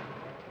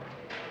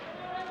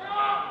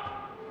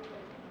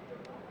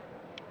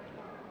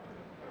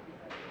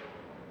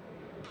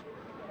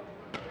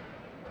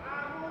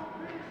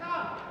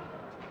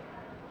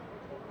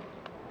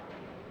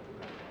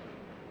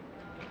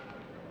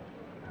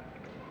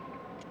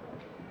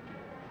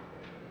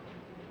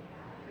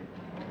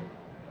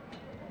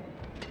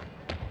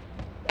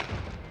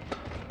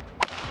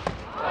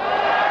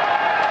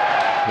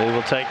 He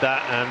will take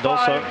that, and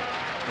also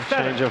a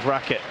change of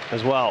racket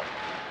as well.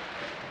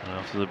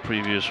 After the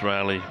previous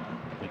rally,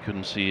 we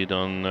couldn't see it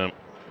on the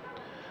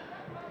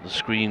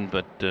screen,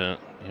 but here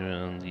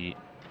in the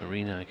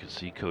arena I could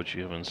see Coach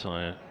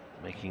Sayer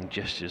making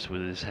gestures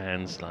with his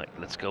hands like,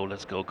 let's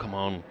go, come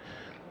on,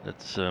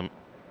 let's up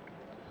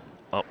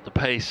the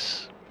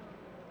pace.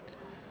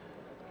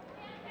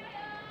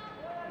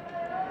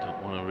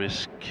 Don't want to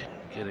risk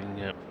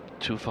getting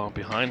too far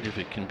behind if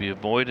it can be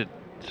avoided.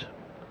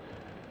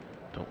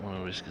 Don't want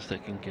to risk a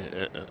second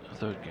a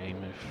third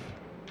game if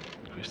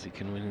Christie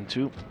can win in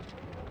 2.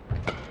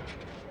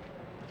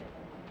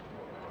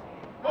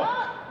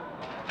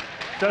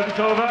 Service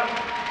over.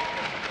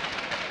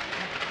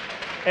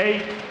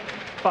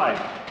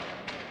 8-5.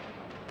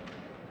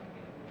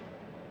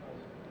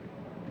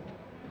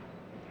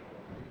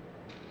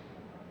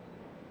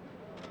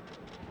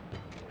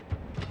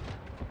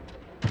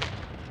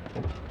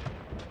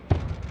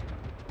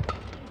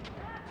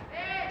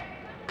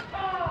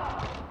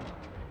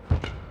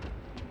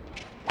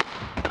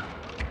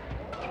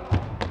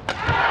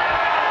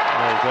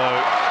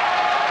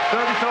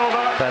 Service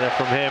over. Better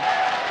from him.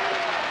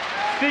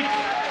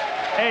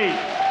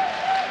 6-8.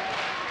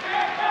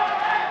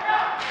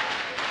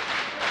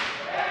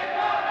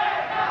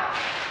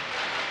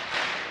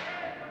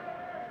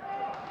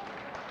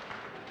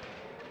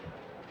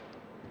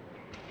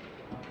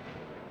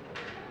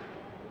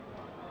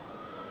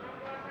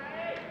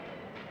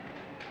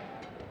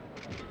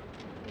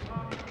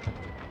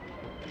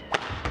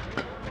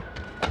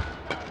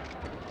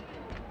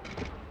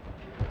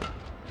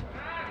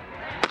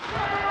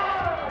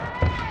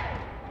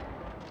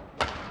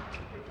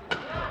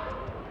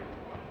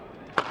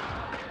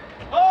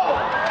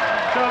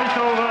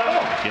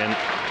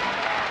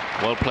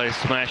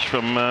 Well-placed smash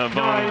from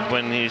Weng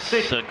when he's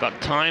got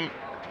time.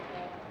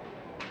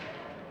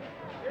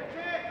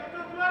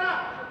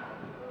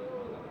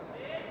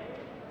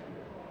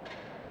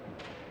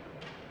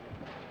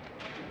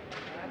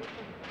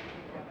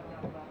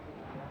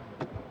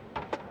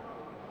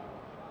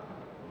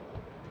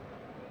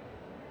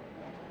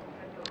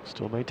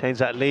 Still maintains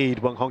that lead,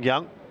 Weng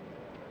Hongyang.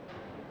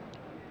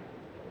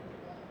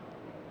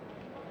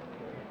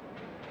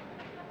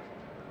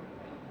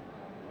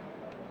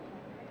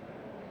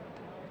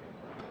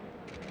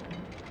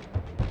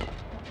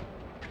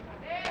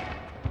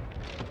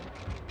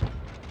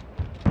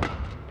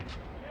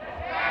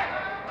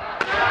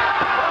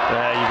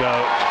 There you go.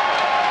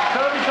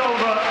 Service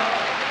over.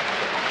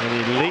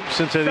 And he leaps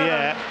into the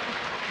air.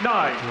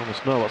 9. You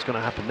almost know what's going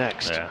to happen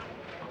next. Yeah.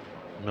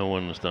 No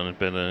one has done it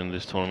better in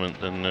this tournament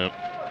than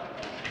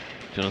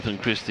Jonatan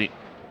Christie.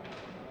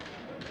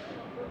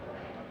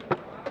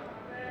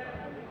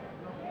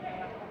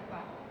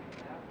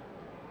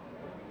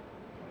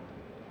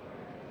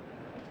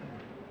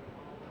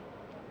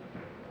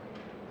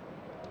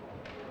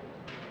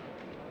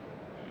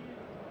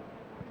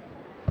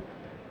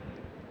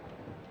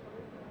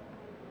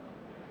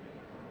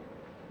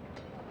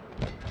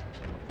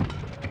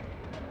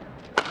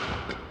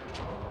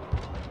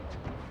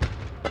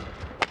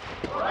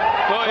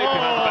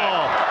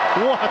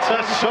 What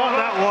a shot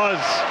that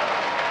was!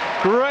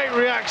 Great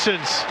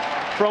reactions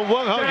from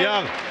Weng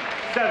Hongyang.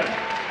 7.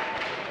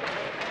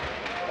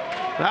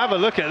 Have a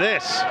look at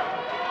this.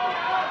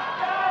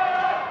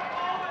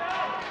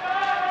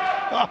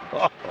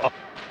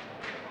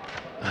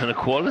 And a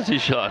quality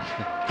shot.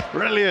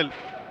 Brilliant.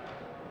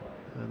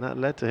 And that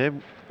led to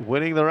him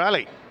winning the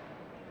rally.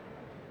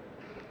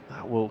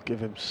 That will give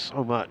him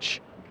so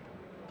much.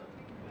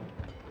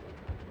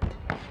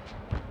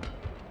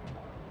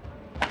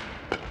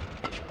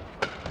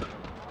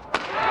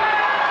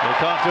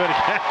 Can't do it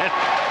again.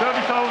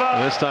 Service over.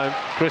 And this time,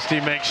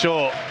 Christie makes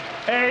sure.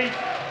 8,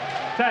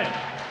 10.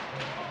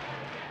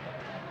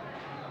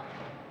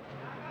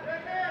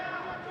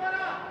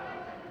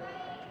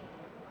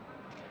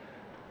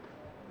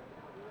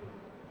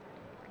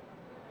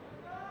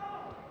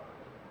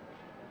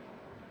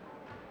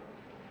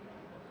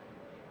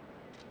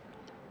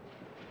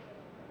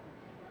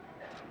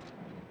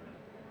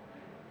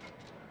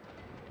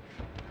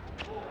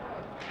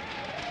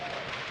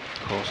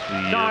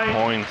 Costly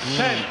points.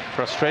 10.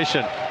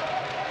 Frustration.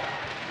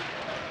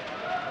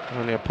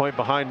 Only a point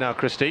behind now,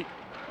 Christie.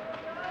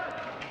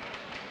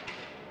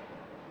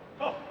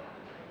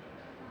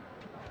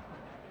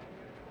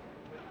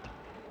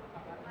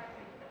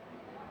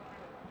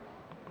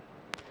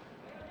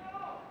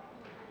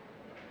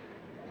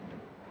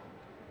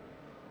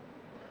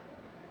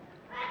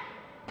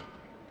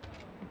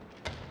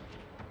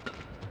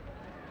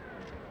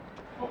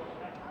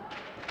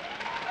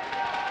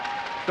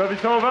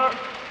 Service over.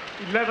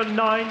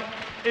 11-9.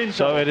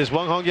 So it is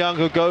Weng Hongyang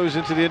who goes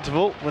into the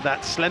interval with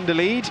that slender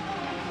lead.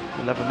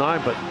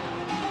 11-9, but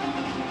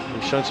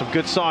he's shown some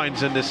good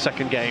signs in this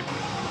second game.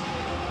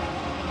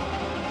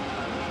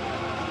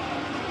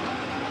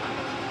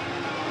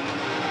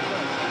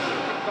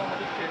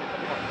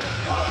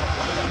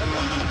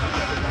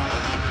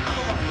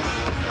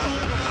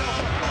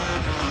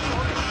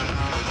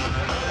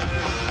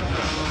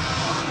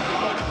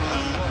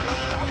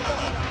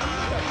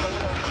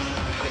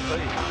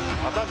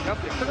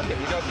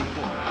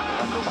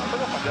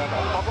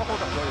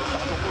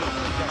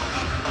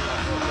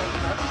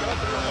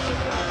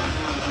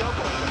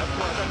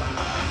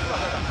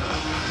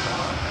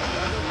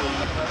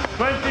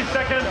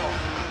 Seconds.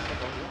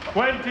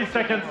 20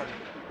 seconds.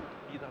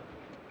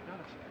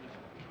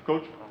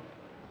 Coach.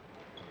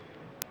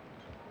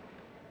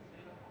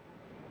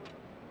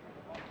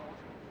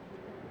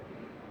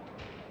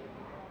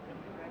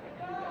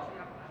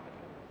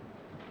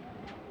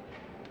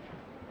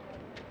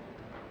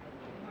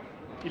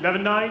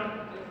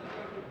 (11-9).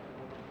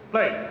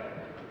 Play.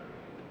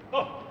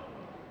 Oh.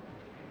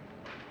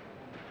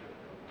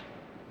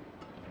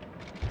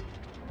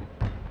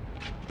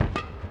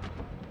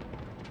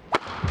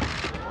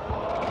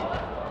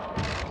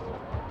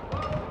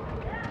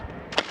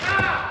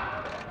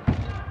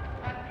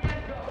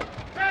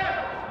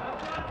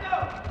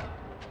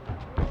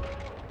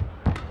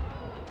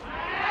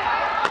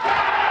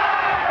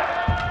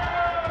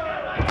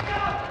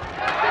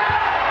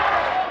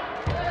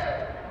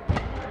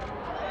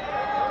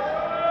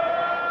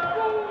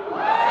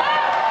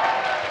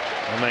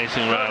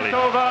 Amazing rally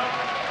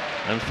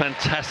and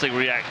fantastic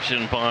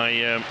reaction by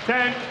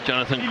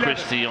Jonatan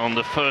Christie on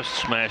the first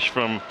smash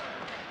from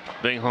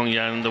Weng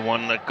Hongyang, the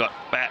one that got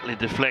badly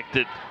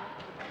deflected.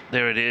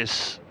 There it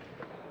is.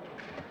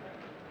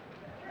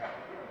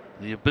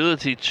 The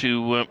ability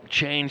to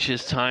change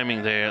his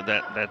timing there,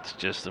 that's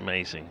just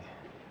amazing.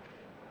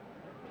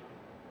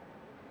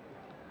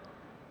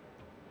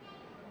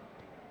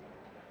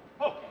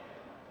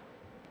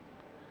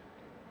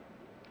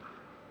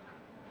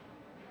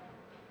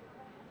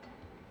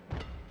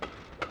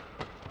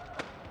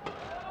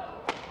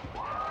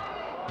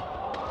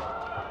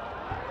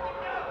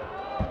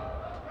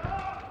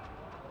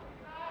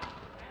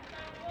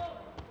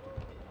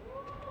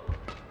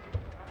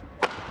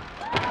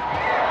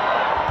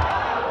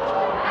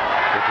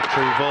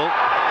 level.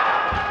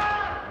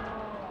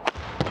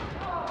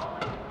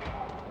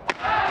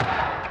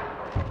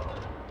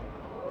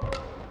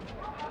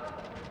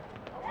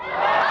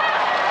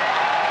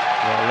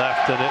 Well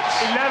left, and it's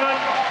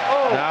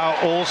 11-0. now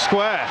all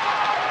square.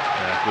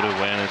 Yeah, good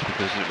awareness,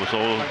 because it was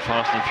all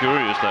fast and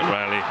furious, that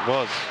rally. It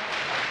was.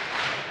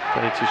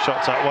 22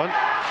 shots at one.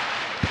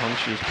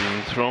 Punches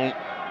being thrown.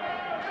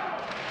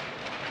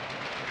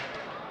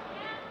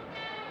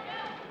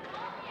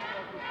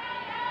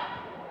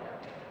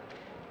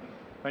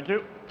 Thank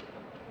you.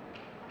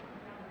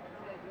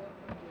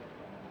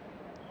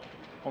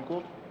 En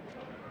court.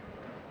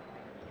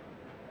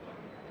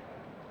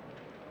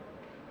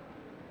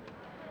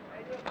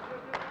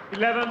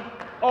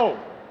 Oh.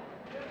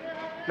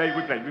 Play,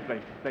 we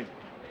play.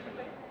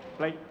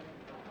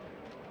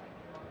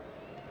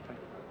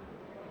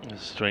 It's a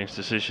strange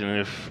decision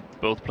if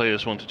both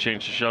players want to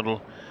change the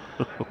shuttle.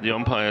 The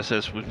umpire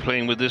says we're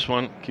playing with this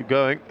one. Keep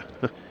going.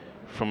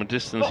 From a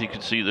distance, he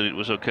could see that it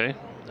was okay.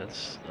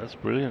 That's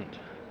brilliant.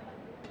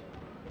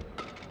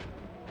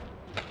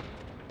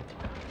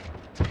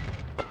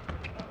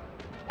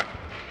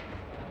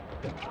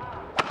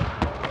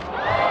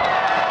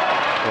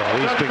 Well,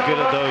 he's been good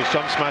at those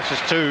jump smashes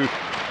too,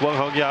 Weng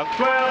Hongyang.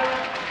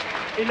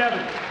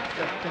 12-11.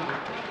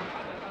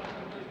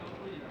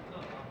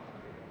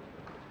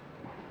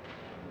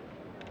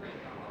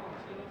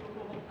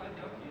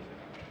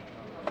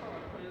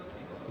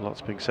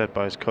 Lots being said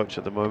by his coach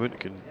at the moment. You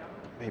can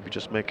maybe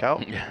just make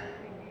out. Yeah.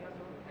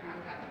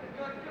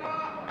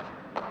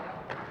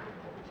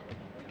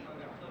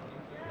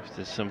 If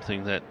there's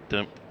something that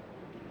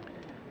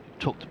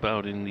talked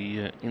about in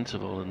the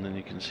interval, and then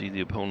you can see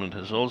the opponent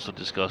has also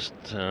discussed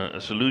a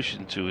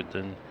solution to it,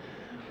 then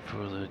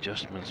further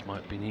adjustments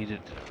might be needed.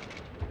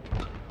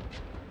 There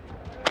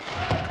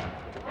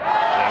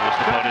was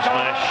the body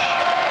smash.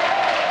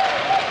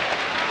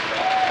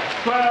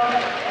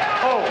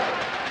 12-0.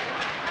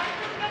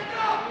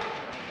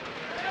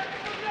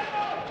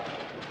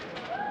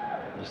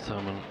 This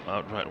time an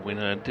outright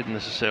winner. I didn't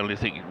necessarily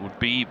think it would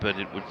be, but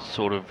it would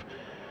sort of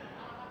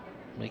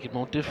make it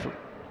more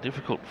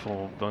difficult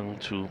for Weng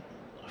to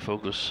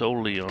focus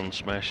solely on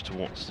smash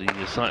towards the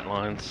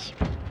sidelines.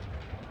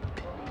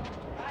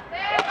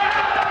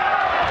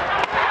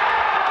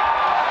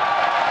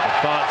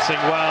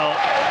 Advancing well,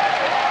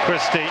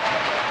 Christie.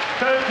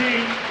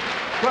 13-12.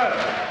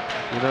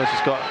 He knows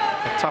he's got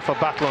a tougher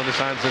battle on his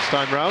hands this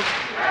time round.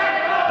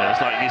 Yeah,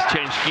 it's like he's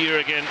changed gear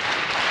again,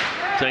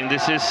 saying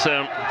this is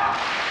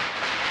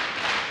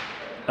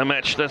a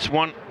match that's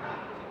won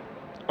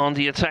on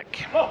the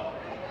attack.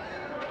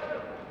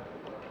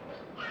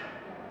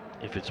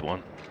 If it's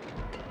won.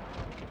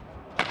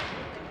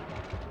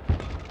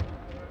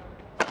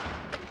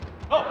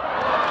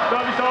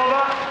 Service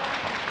over.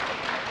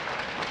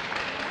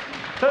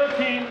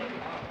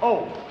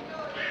 13-0.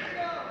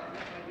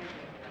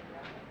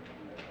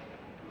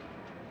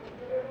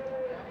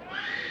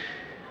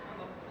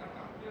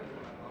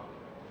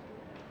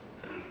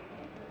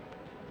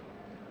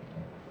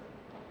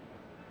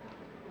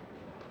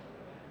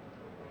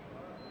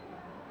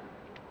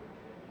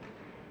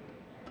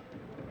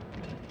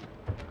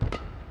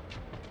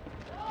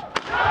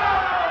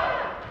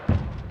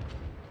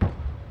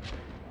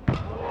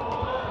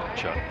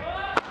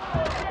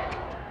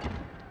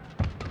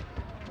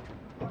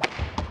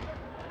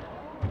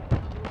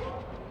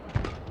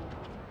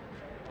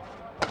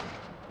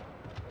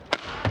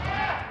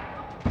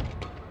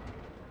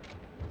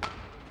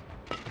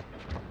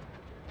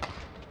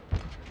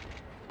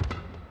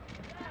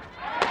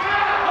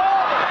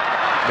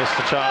 Missed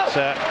the chance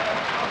there.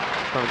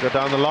 Trying to go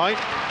down the line.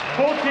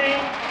 14.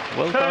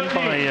 Well done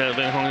by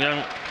Weng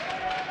Hongyang.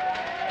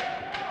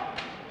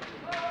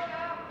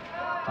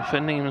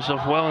 Defending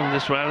himself well in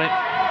this rally.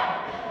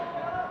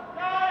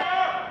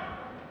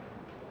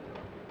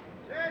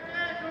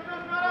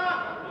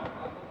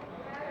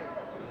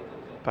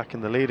 Back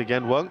in the lead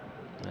again, Weng.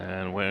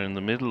 And we're in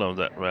the middle of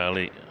that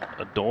rally.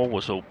 A door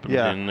was opened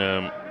Yeah. in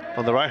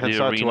On the right-hand the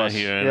side to arena us.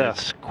 here, and Yeah.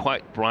 it's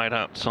quite bright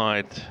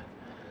outside.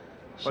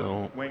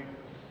 So Weng,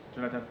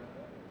 Jonatan,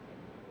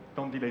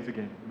 don't delay the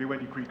game. Be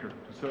ready quicker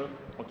to serve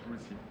or to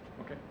receive.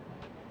 Okay?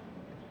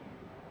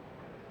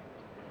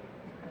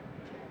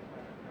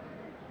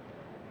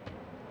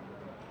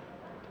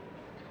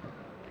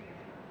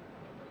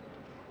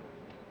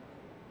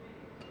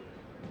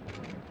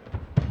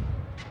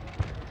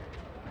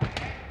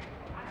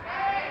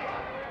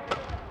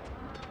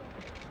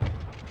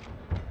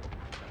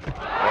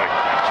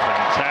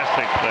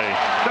 fantastic play.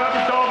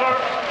 Service over.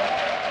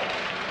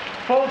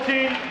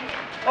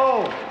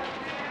 14-0.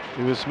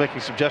 He was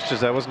making some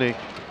gestures there, wasn't he,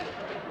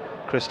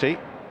 Christie?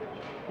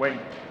 Weng.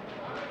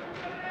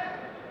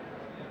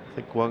 I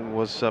think Weng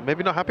was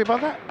maybe not happy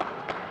about that.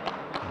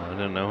 I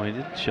don't know, he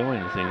didn't show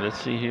anything. Let's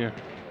see here.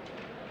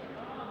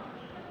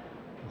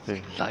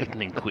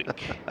 Lightning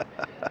quick.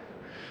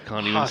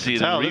 Can't even Hard see to it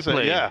in tell, the isn't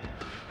it? replay. Yeah,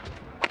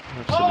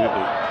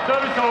 absolutely.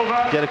 Service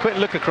over. Get a quick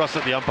look across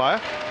at the umpire.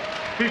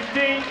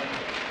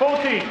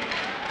 15-14.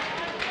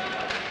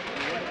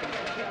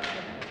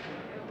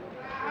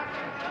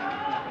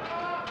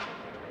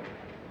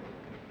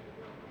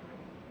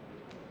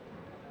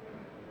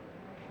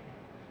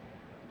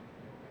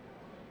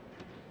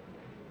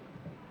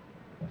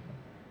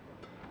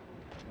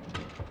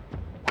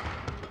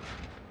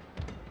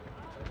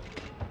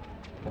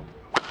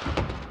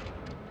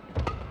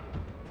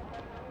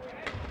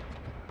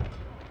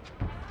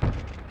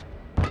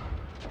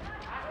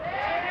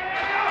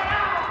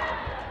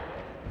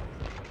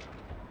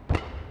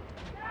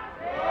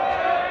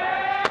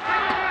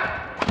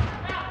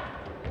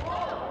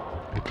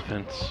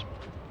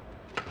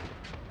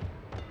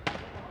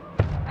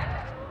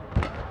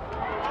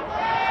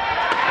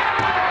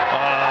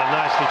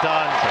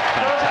 done. It's a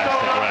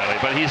fantastic rally,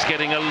 but he's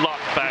getting a lot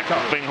back from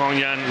Weng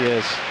Hong-yang.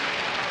 Yes,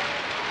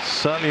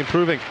 certainly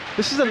improving.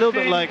 This is a little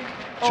bit like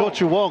Cho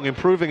Wong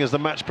improving as the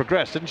match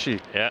progressed, didn't she?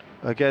 Yeah.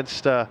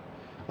 Against An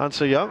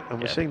Se-young,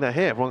 and we're seeing that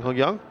here. Weng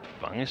Hong-yang.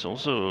 Weng is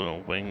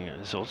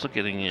also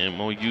getting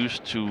more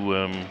used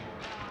to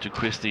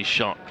Christie's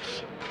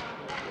shots.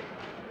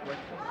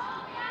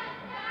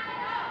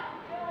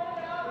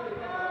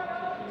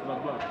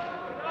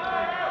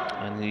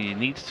 And he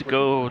needs to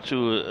go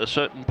to a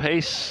certain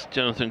pace,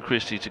 Jonatan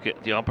Christie, to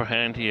get the upper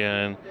hand here.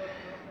 And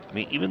I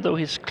mean, even though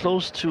he's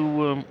close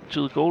to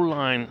the goal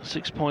line,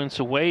 6 points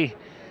away,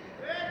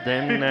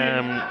 then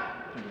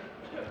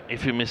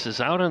if he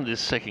misses out on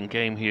this second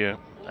game here,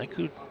 I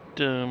could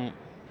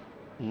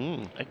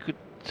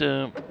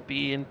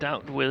be in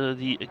doubt whether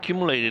the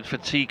accumulated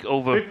fatigue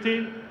over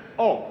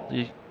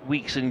the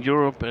weeks in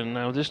Europe and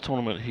now this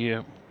tournament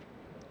here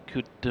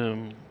could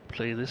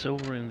play this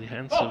over in the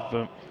hands of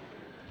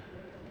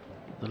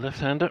the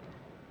left-hander.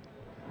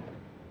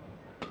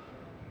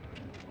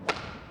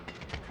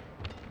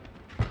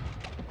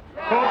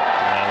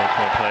 Yeah, that's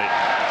well played.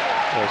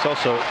 Well, he's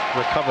also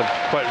recovered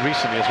quite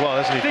recently as well,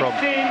 hasn't he, from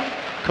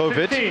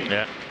COVID?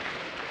 Yeah.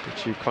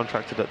 Which he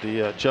contracted at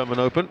the German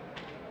Open.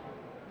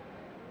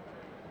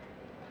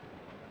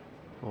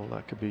 Well,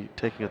 that could be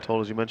taking a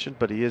toll, as you mentioned,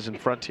 but he is in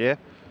front here.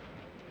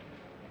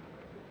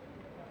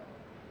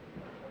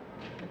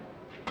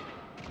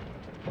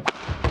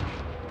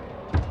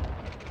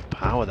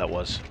 Power that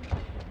was.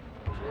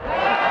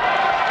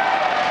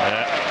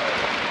 Yeah.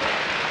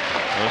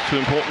 Those two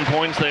important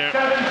points there.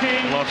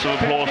 Lots of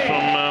applause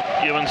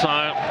from Yuan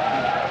Tsai.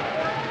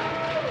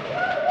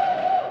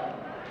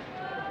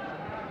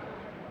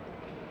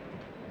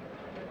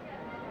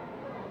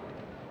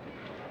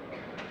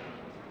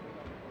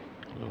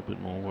 A little bit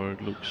more where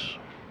it looks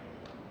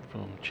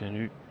from Chen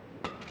Yu.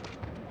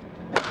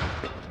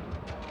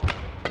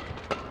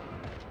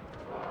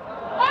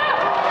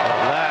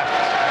 Left.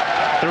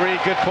 3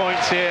 good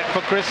points here for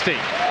Christie.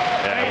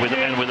 Yeah,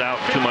 and without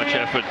too much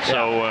effort,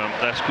 so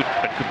that's good.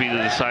 That could be the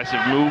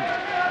decisive move.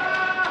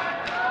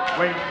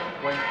 Wait.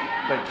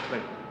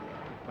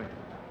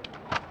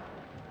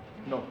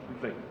 No,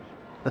 play.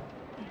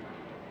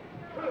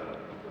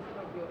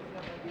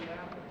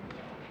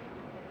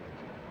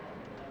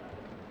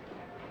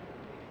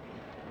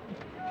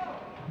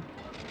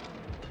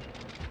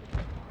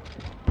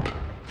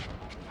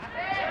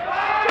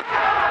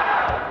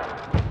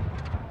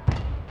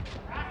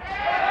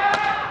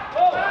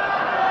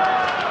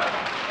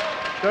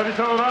 Service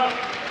over.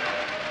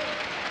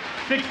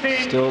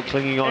 16. Still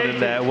clinging on 18. in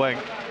there, Weng.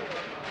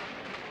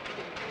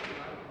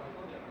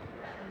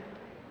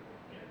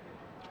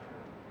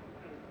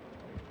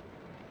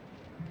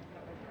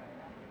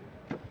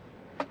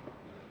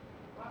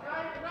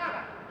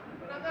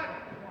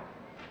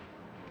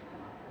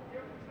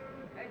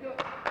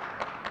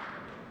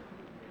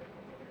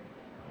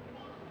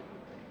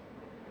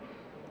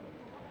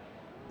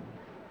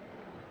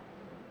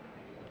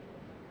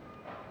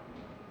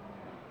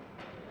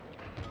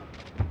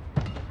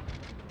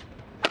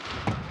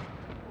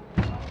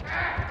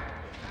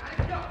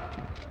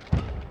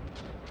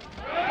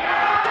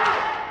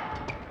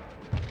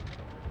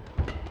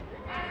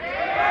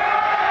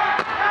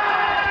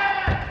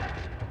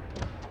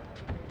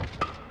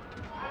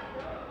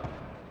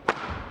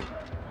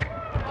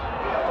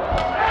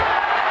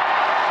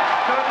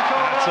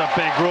 That's a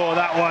big roar,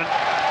 that one,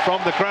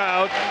 from the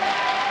crowd.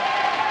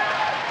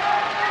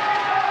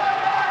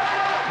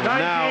 And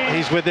now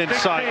he's within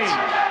sight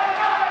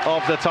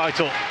of the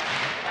title.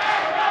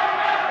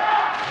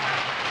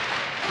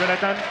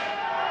 Jonatan.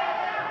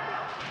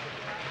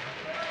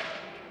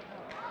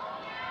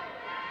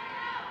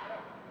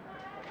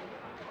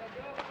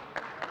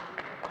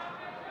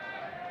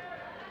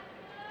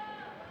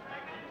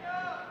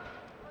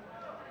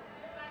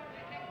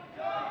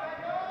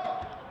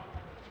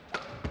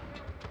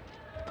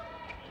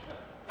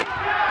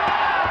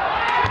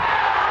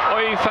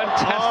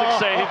 Fantastic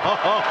save.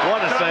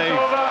 What a save.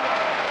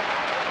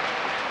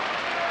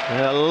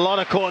 A lot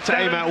of court to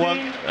aim at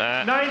one.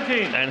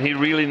 19. And he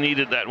really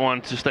needed that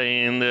one to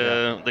stay in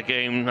the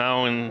game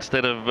now.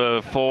 Instead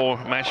of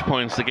 4 match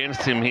points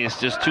against him, he's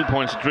just 2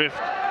 points adrift.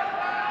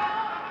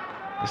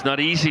 It's not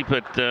easy,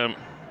 but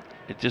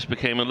it just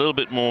became a little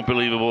bit more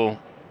believable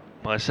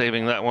by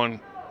saving that one.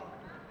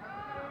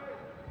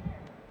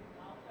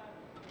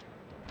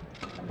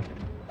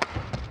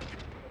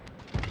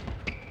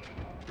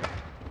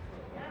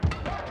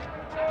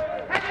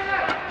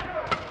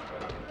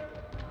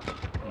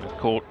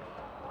 Court.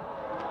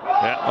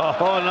 Yeah.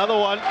 Oh, another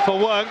one for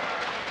Weng.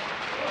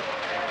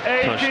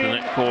 Touched the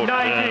net court.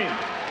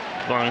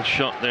 Flying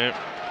shot there.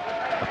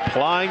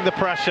 Applying the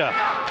pressure.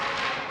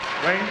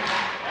 Weng.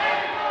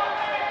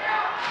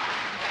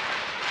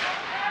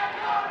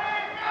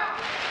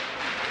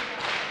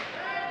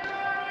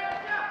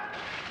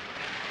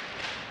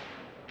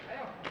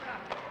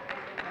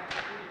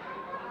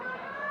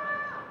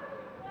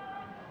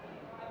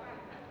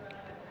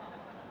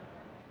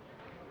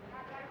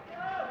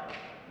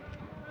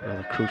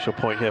 Another crucial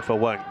point here for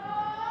Weng.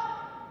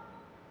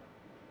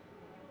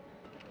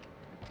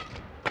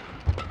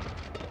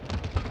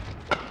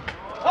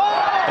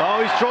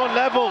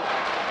 level.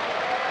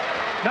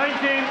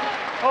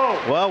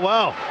 19-0. Well,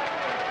 well.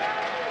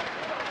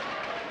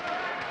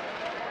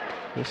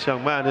 This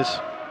young man is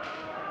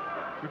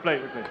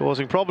Replay.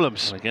 causing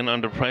problems. Again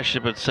under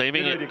pressure, but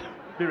saving Be ready. it.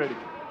 Be ready.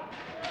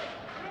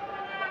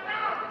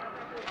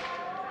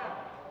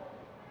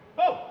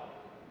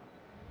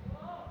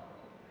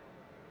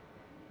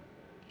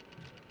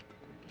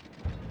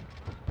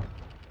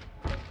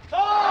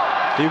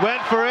 He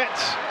went for it,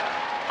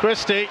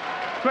 Christie,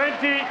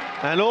 20.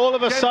 and all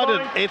of a 10 sudden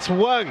points. it's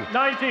Weng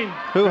 19.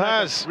 who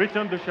has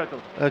Return the shuttle.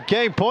 a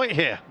game point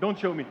here. Don't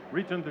show me.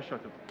 Return the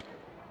shuttle.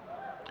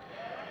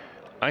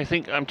 I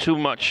think I'm too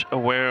much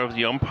aware of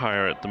the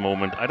umpire at the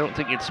moment. I don't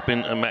think it's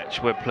been a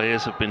match where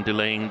players have been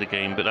delaying the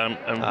game, but I'm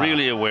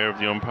really aware of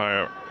the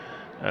umpire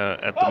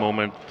at the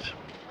moment.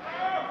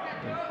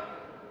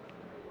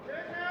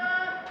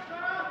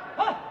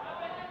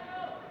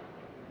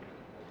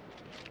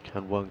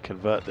 Can Weng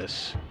convert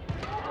this?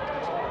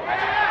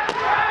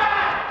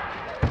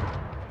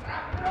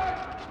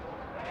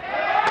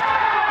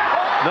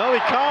 No, he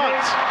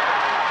can't.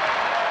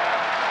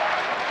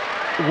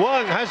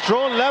 Weng has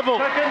drawn level.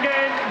 Second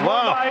game.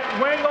 Wow. By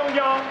Weng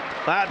Yang.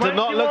 That did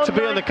not look to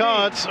be on the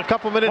cards a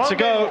couple minutes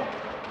ago,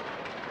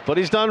 but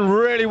he's done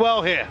really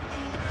well here.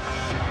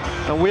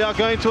 And we are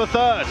going to a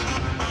third.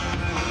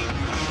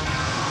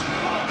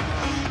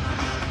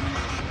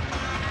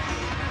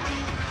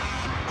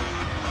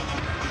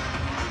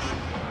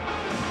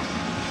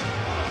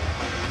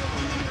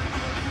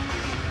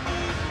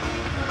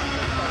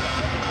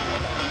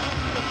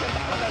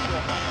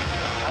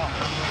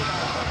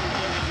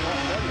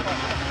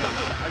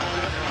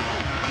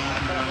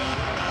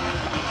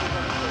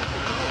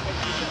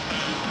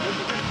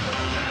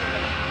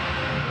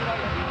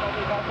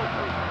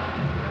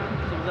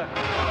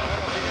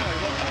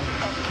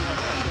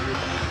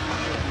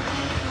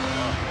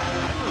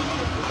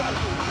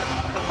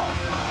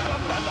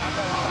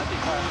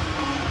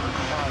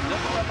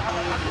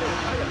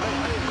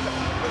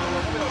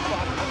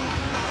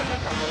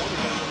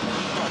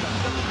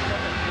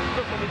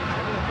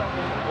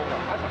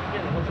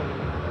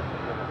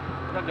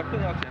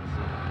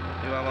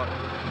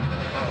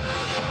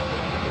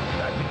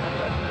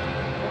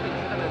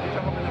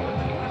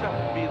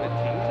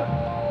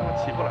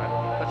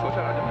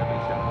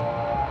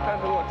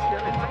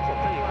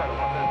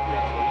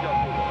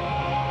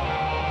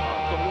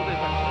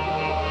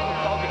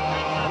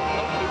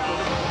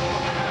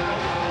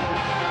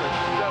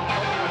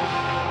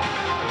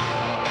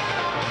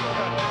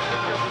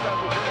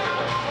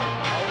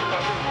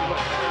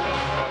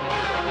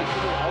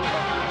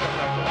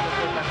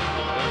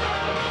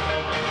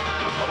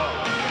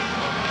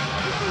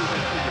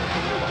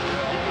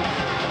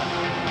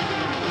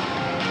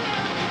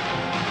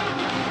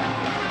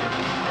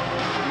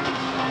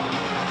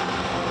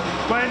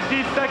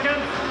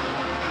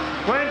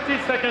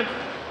 Seconds.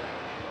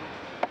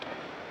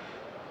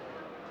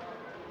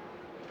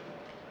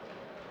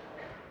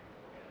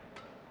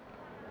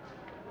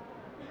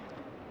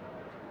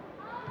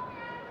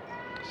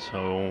 So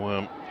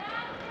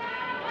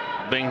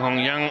Weng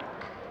Hongyang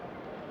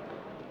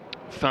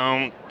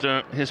found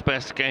his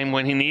best game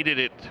when he needed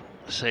it.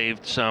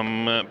 Saved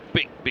some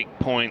big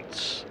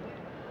points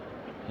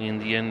in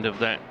the end of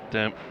that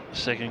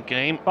second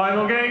game.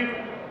 Final game.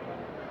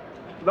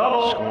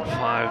 Double. Scored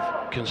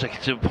 5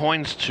 consecutive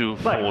points to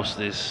force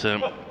this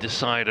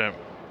decider.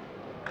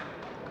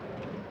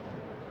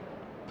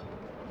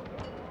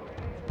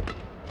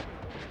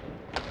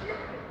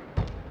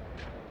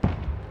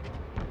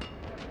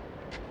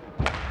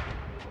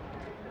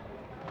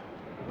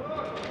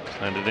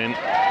 Landed in.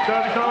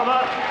 Service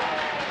over.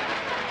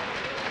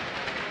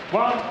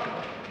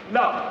 1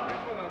 love.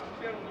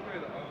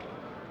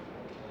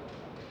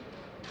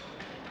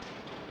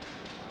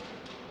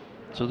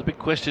 So the big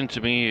question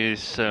to me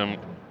is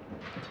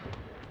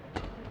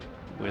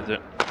whether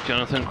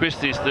Jonatan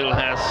Christie still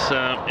has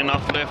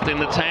enough left in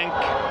the tank.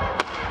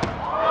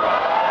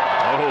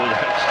 Oh,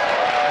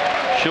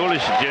 that surely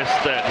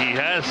suggests that he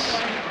has.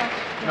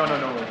 No.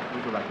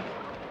 We go back.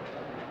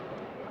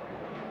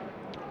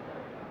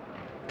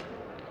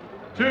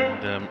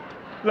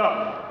 2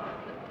 love.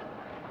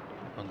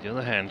 On the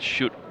other hand,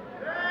 should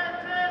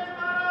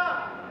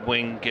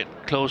Weng get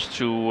close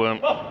to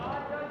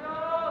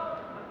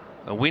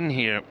a win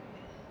here,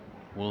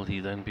 will he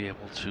then be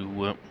able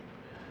to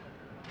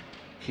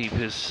keep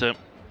his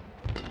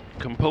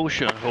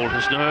composure, hold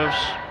his nerves?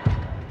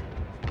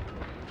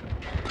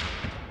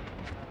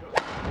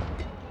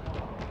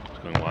 It's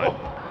going wide.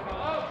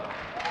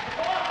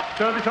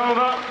 Service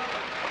over.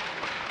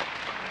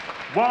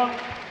 1,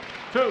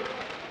 2.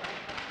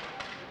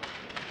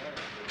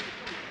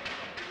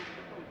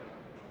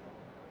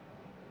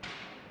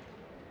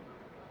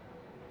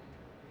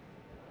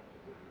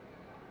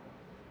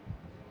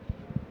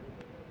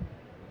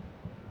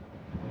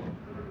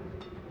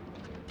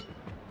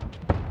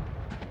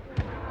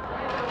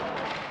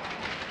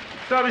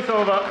 Service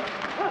over.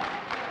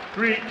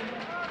 3,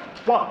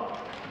 1.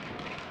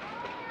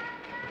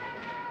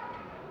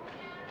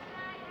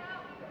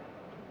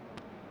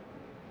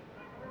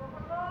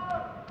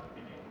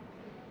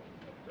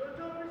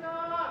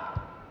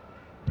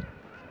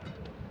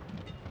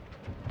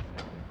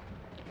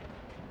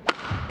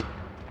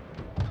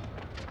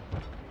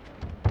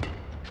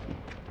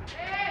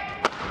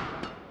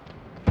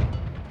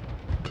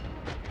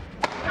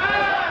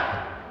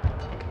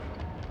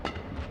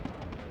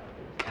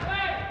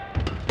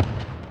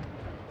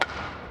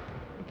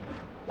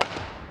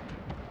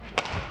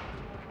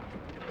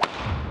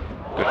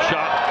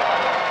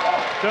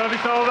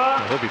 Service over.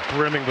 He'll be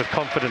brimming with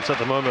confidence at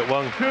the moment,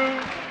 Weng.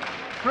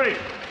 2-3.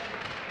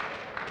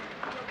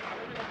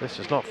 This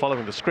is not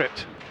following the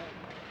script.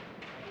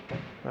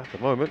 At the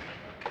moment,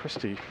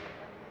 Christie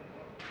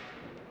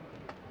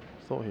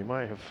thought he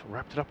might have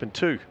wrapped it up in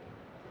 2.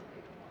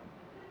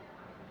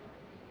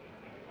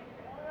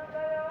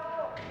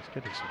 He's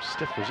getting some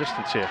stiff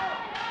resistance here.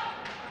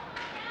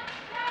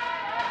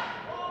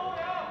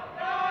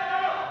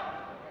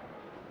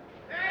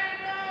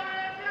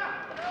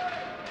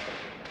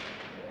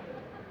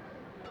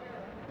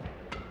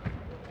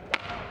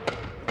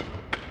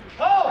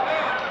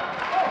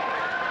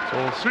 It's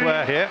all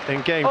square here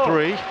in game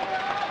 3.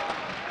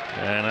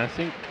 And I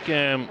think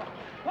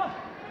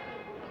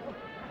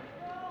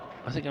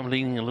I'm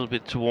leaning a little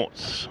bit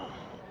towards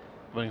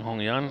Weng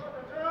Hongyang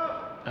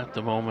at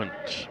the moment.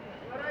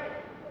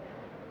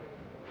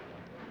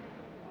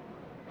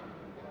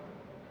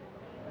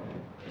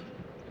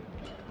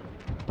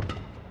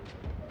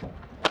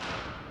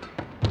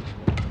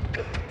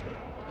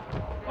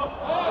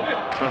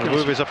 Trying to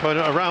move his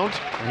opponent around.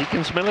 He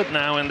can smell it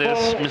now, and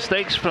there's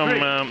mistakes from,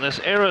 there's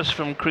errors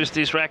from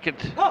Christie's racket.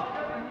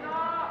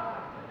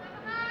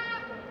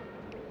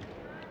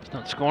 It's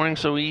not scoring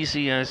so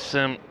easy as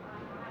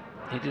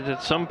he did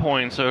at some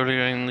points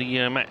earlier in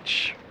the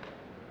match.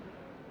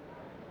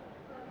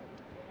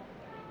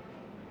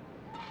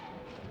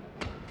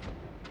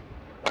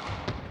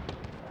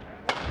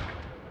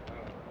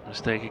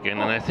 Mistake again,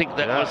 and I think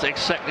that was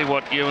exactly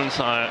what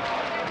Jonatan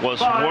was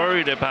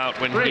worried about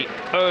when he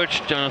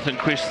urged Jonatan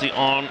Christie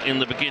on in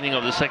the beginning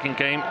of the second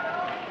game.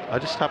 I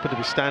just happen to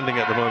be standing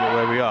at the moment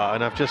where we are,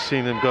 and I've just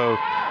seen him go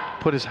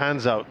put his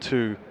hands out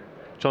to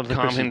Jonatan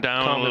Calm Christie. him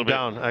down Calm a little him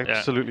down. bit.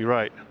 Absolutely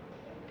right.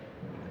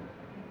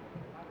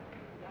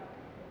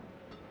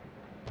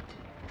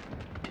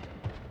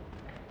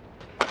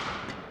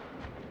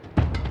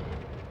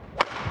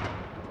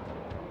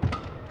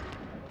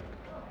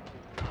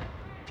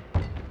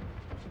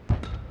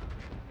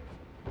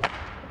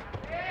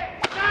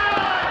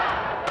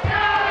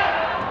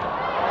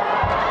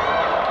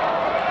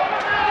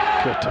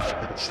 Good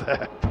defense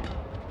there.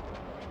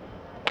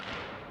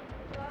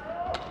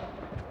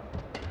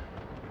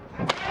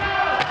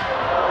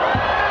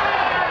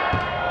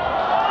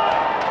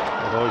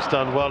 They've always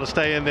done well to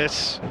stay in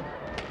this.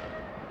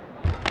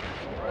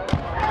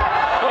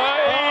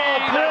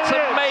 That's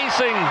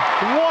amazing.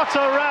 What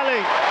a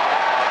rally.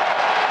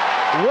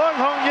 Weng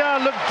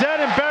Hongyang looked dead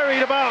and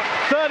buried about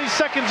 30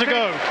 seconds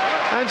ago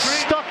and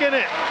stuck in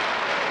it.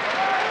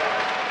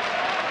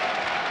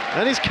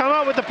 And he's come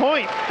out with the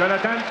point.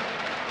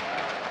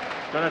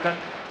 Jonatan,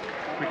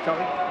 quick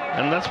sorry.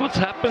 And that's what's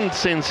happened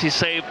since he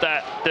saved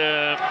that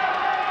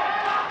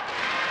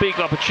big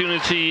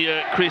opportunity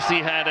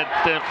Christie had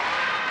at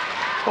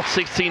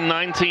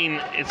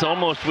 16-19. It's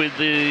almost with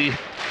the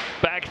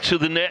back to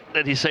the net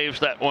that he saves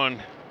that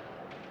one.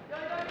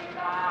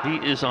 He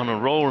is on a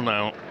roll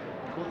now.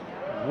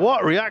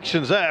 What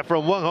reactions there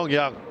from Weng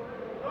Hongyang.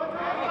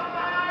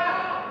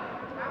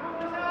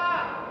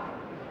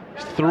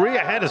 He's 3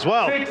 ahead as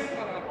well. 6.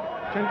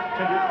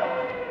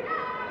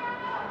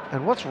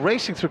 And what's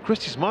racing through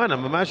Christie's mind,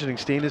 I'm imagining,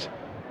 Steen, is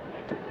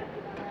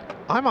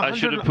I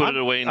should have put it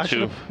away in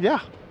 2. Yeah.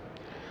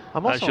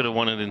 I should have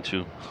won it in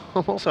 2.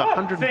 I'm also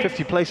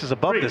 150 places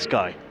above this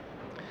guy.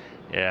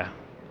 Yeah.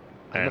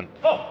 And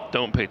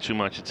don't pay too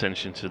much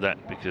attention to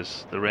that,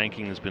 because the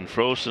ranking has been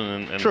frozen,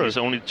 and he's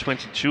only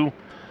 22,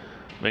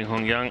 Weng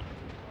Hongyang.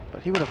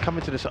 But he would have come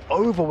into this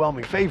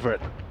overwhelming favorite.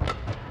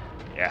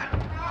 Yeah.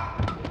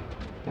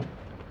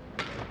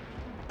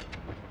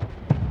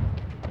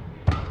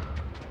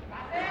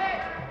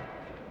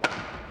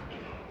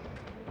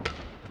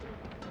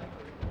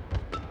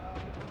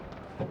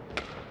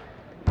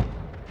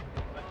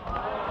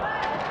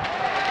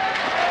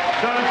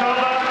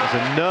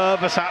 There's a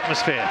nervous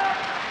atmosphere,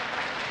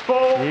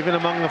 even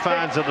among the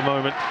fans at the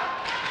moment.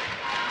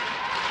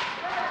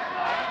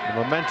 The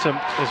momentum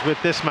is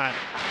with this man,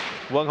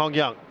 Weng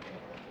Hongyang.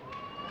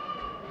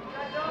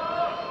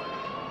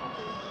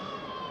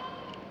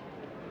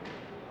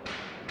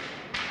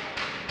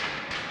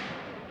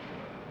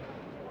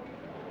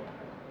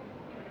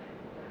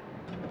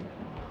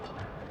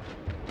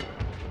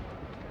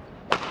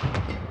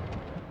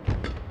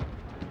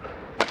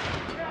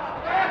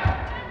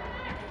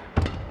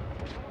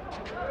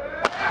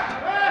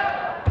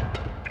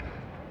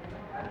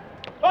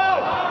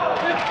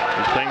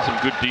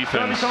 Good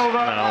defense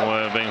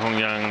now, Weng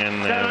Hongyang,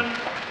 and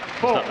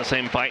it's not the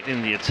same bite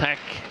in the attack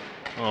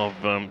of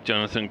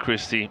Jonatan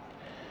Christie.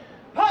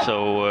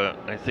 So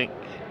I think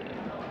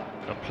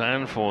a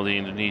plan for the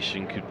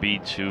Indonesian could be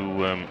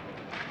to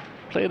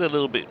play it a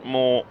little bit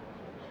more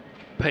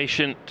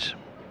patient,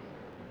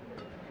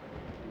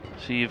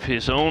 see if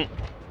his own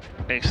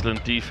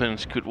excellent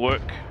defense could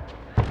work.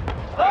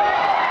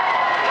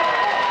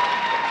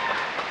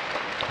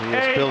 He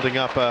is building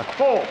up a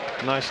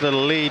nice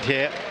little lead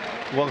here,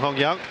 Weng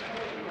Hongyang.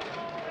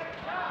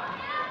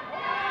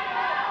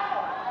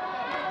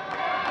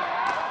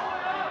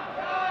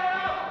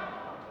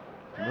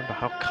 Remember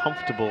how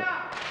comfortable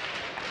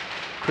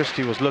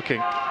Christie was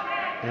looking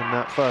in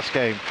that first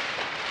game.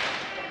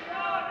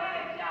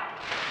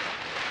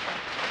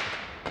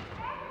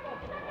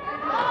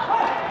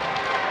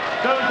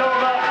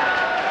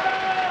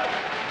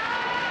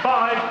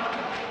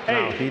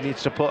 Now he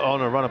needs to put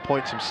on a run of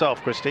points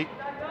himself, Christie.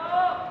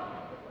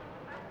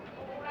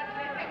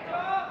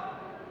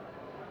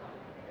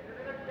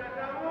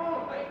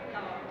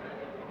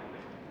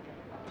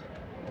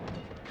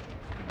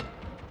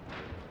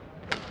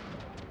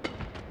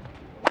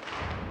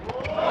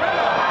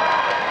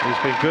 He's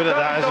been good at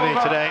that, hasn't he,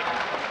 today,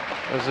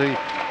 as the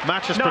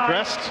match has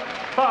progressed.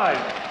 5.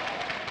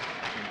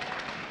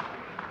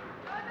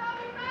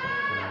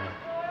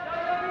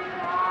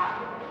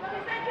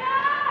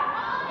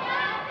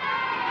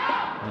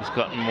 He's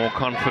gotten more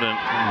confident,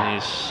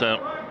 and he's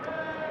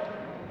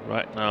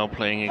right now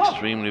playing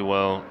extremely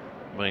well,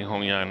 Weng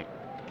Hongyang.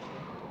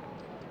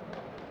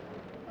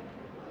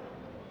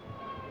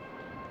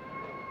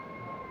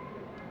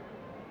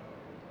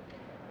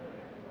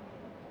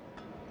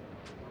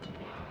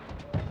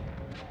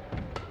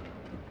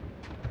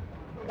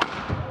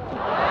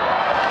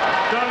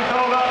 Service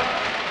over.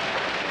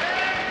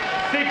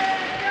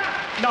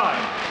 6-9.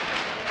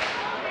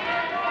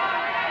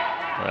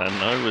 And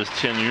now it was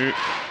Chen Yu,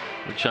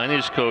 the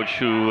Chinese coach,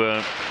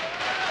 who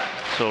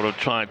sort of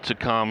tried to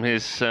calm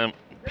his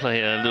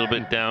player a little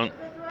bit down.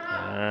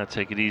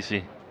 Take it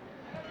easy.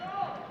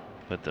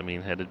 But I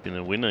mean, had it been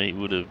a winner, he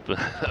would have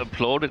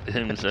applauded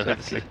him. So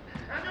exactly.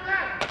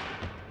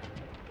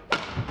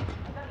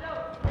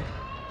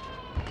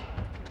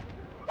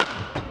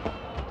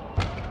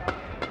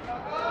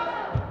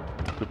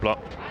 Good block.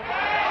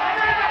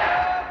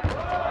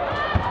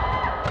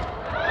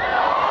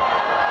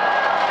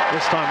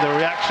 This time the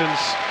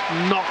reaction's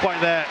not quite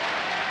there.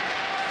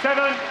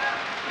 7-9.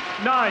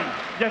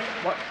 Yes.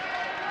 What?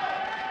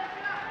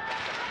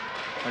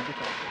 And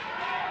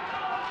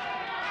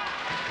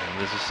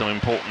this is some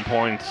important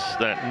points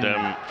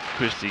that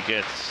Christie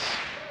gets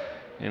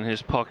in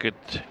his pocket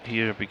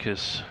here,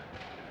 because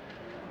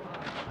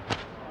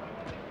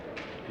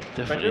he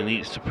definitely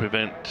needs to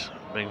prevent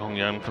Weng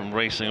Hongyang from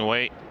racing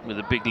away with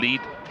a big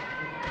lead.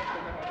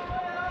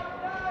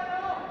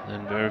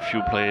 Then very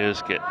few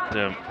players get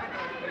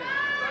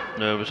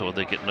nervous, or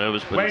they get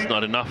nervous, but it's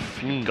not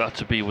enough. You've got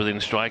to be within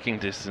striking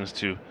distance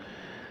to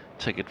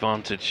take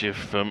advantage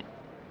if a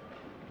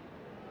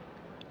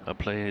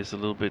player is a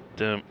little bit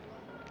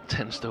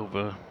tensed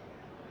over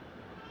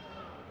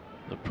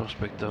the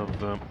prospect of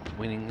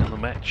winning the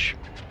match.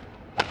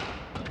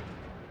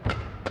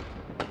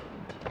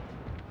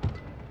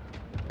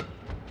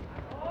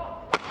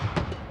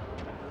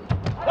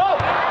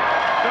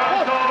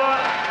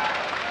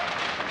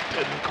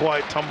 Didn't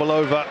quite tumble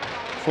over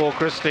for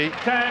Christie.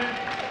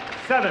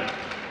 10-7.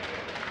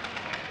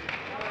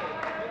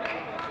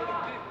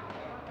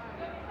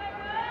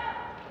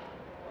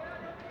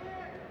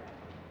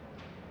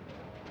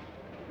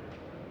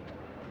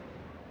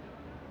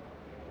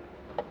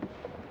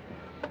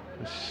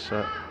 This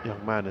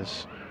young man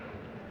this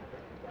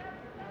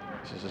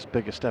is his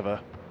biggest ever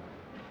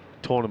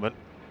tournament.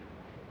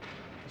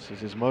 This is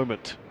his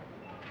moment,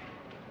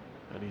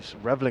 and he's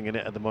reveling in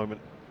it at the moment.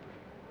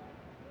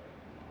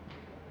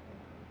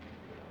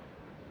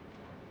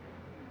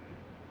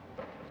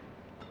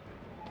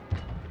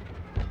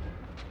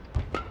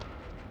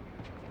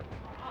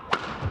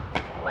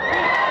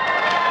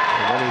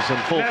 And when he's in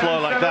full flow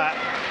like that,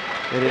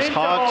 it is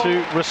hard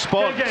to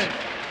respond.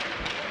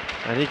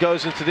 And he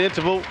goes into the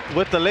interval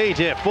with the lead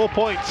here, 4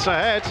 points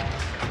ahead,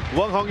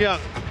 Weng Hongyang.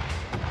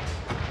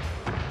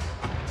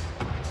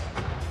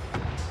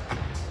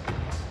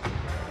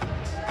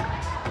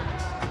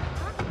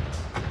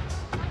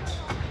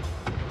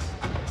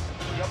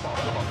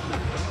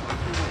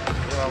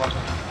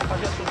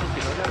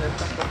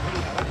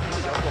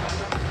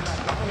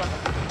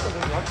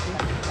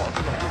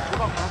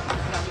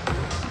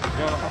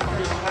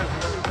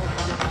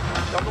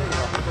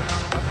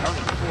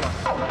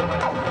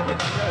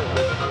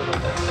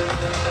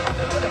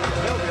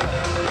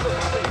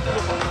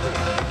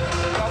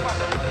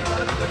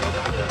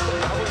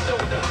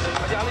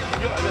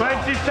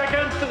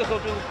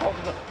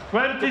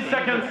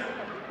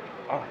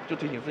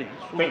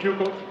 Thank you,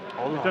 coach.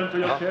 Return to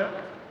your chair.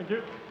 Thank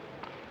you.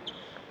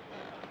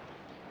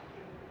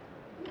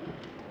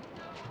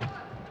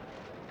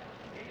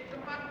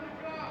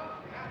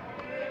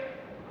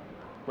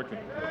 Quickly.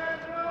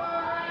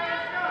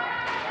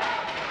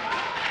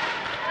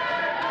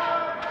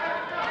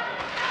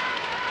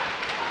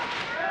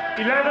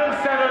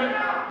 11-7.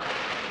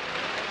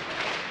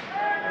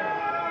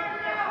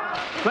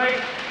 Play.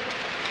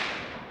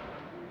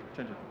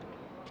 Change it.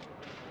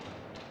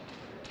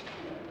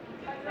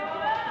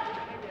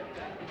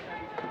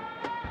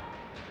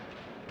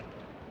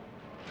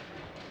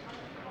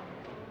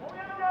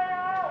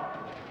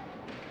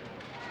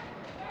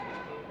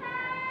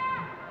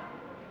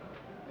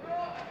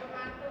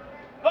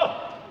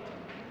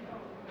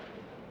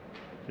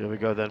 Here we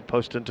go then,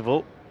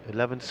 post-interval,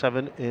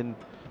 11-7 in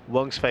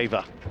Weng's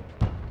favour.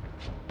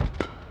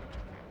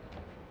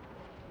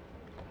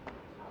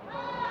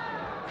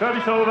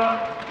 Service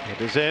over.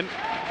 It is in.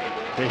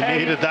 He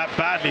needed that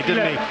badly,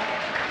 didn't he?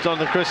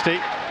 Jonatan Christie.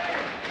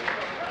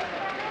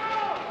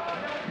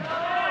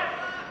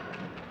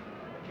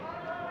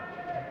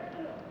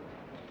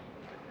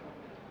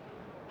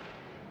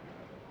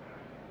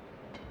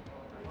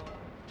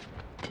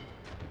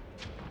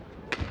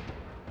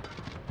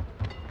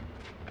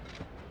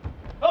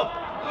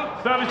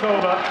 Service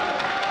over.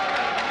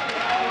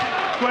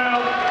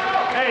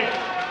 12-8.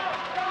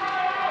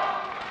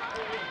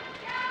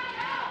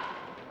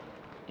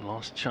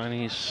 Last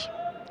Chinese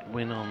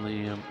win on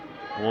the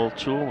World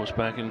Tour was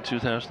back in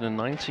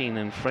 2019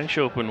 in French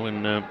Open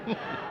when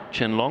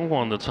Chen Long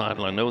won the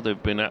title. I know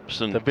they've been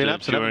absent. They've been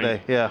absent, haven't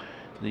they? Yeah.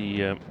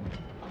 The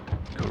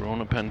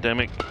Corona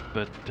pandemic,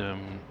 but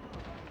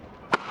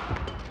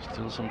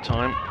still some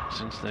time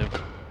since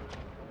they've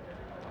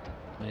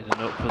made a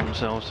note for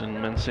themselves in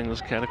men's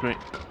singles category.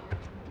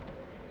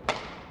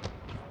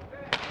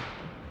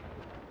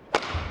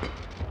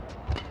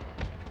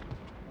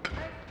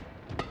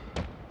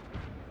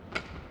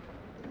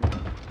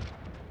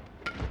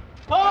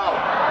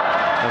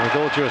 And with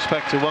all due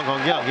respect to Weng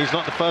Hongyang, he's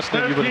not the first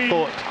thing you would have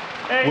thought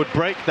would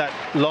break that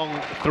long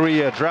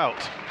 3-year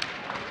drought.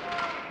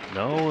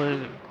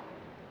 No,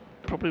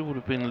 probably would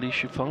have been Li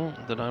Shifeng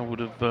that I would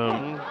have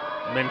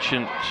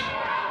mentioned.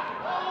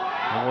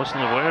 I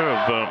wasn't aware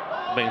of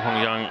Weng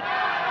Hongyang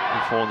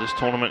before this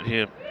tournament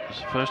here. It's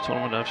the first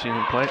tournament I've seen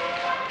him play.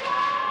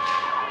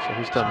 So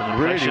he's done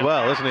really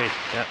well, hasn't he?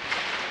 Yeah.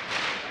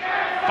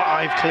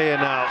 5 clear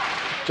now,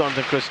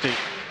 Jonatan Christie.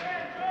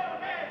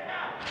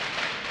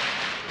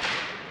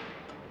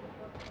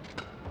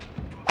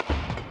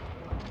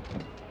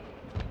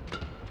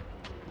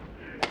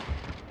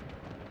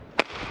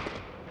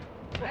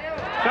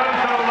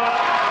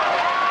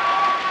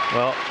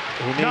 Well,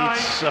 he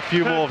needs a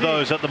few more of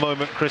those at the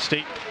moment,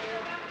 Christie.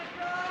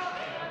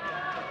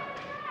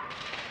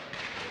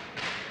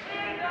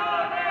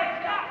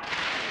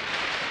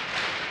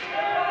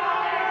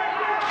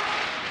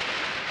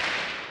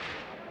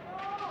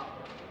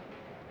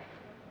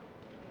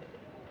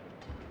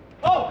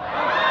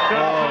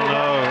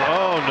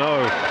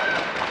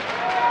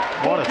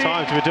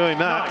 To be doing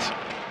that.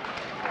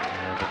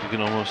 Yeah, but you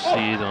can almost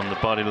see it on the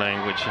body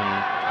language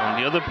and on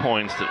the other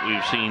points that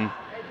we've seen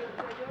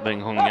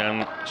Weng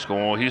Hongyang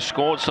score. He's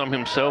scored some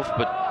himself,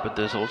 but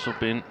there's also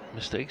been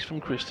mistakes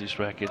from Christie's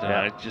racket, and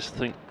I just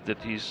think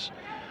that he's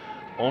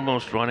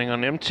almost running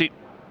on empty.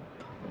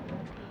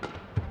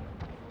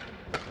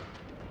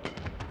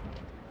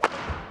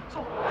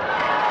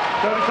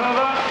 Service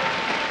over.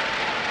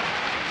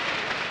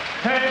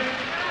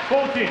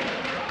 10-14.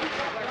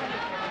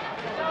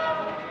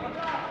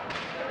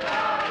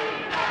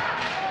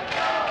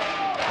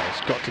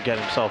 Got to get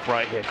himself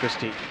right here,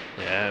 Christie.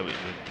 Yeah, we're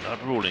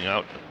not ruling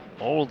out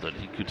all that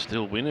he could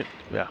still win it.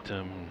 Yeah.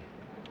 But,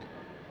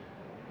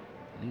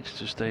 needs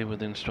to stay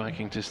within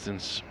striking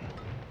distance.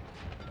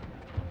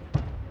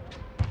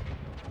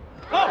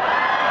 It's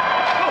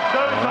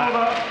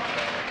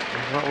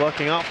not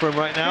working out for him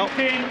right now.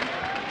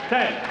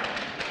 15-10.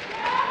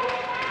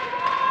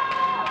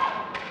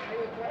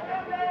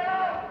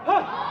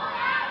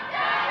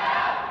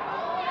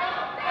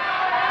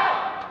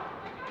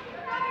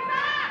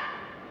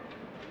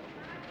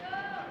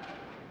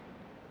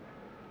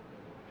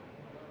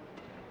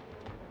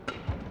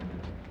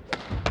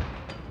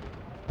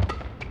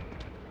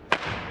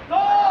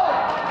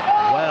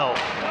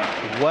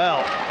 Well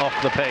off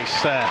the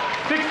pace there.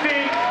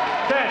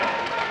 16-10.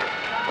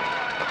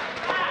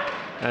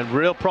 And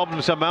real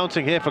problems are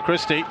mounting here for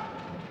Christie.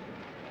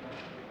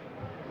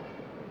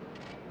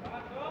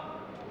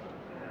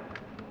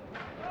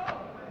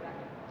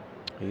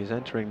 He's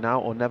entering now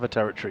or never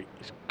territory.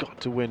 He's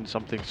got to win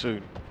something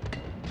soon.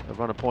 A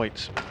run of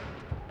points.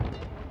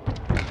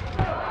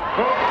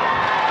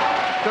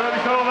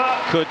 Service over.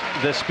 Could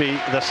this be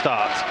the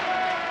start?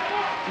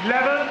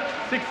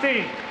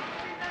 11-16.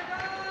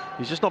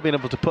 He's just not been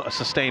able to put a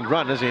sustained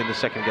run, has he, in the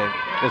second game?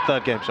 The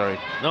third game, sorry.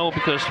 No,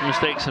 because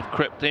mistakes have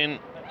crept in,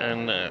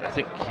 and I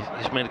think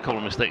he's made a couple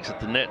of mistakes at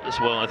the net as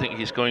well. I think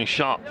he's going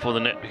sharp for the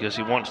net because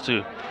he wants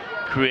to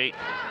create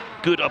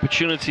good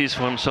opportunities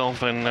for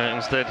himself, and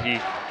instead he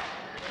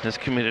has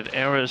committed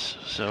errors.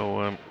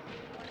 So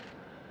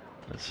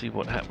let's see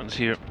what happens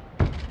here.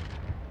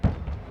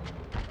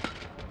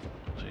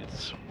 So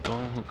it's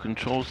Weng who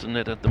controls the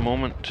net at the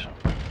moment,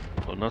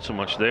 but not so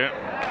much there.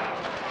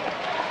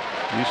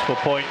 Useful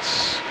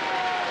points.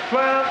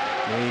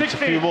 12-16. Needs a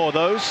few more of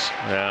those.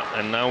 Yeah,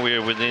 and now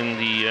we're within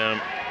the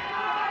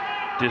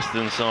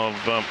distance of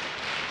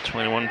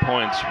 21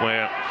 points,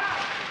 where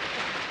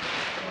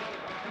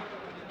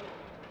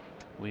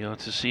we are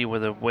to see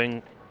whether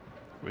Weng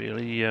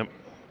really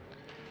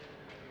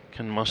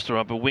can muster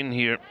up a win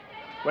here.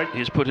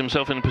 He's put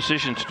himself in a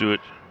position to do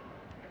it.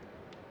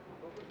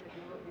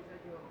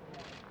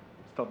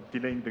 Stop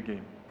delaying the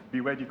game. Be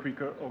ready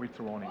quicker or it's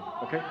a warning,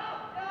 okay?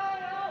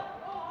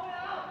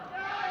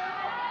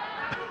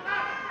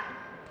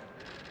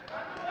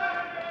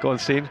 Go on,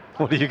 Steen.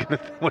 What do you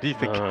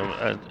think?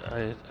 I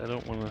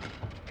don't want to.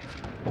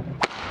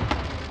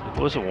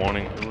 was a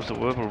warning. It was a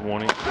verbal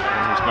warning.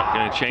 And he's not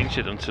going to change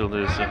it until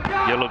there's a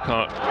yellow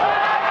card.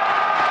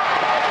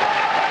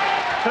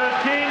 13-16.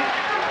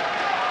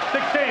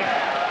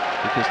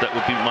 Because that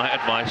would be my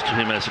advice to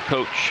him as a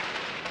coach.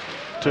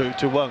 To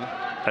Weng.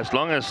 As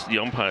long as the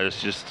umpire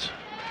is just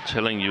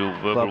telling you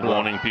verbal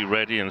warning, be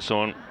ready and so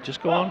on,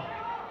 just go on.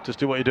 Just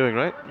do what you're doing,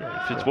 right?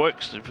 Yeah, if it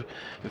works,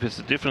 if it's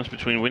the difference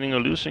between winning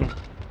or losing.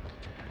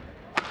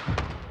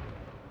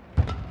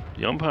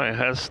 The umpire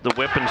has the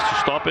weapons to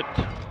stop it.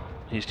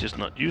 He's just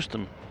not used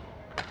them.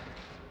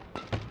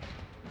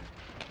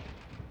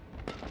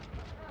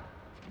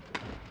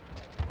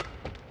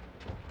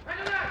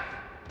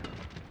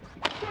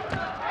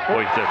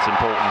 Boy, that's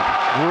important.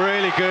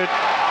 Really good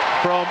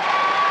from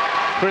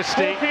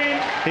Christie.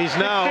 He's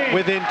now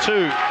within 2.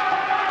 And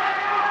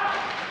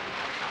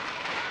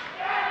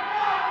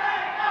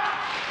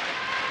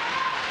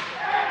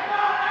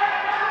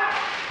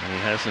he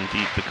has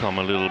indeed become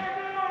a little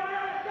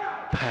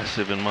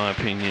passive, in my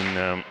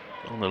opinion,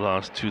 on the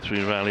last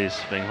 2-3 rallies,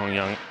 Weng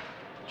Hongyang.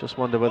 Just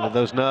wonder whether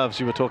those nerves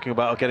you were talking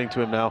about are getting to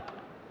him now.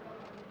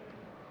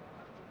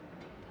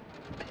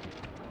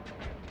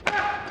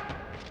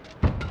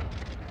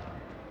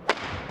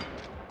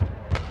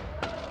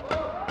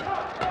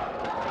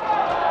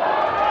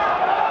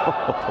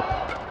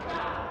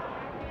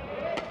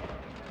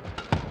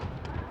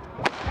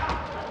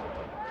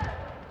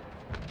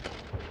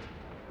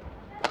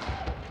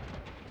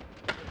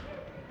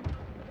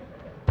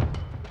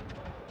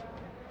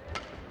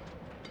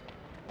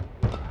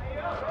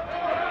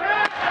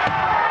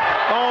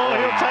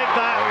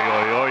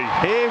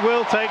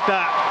 Take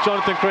that,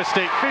 Jonatan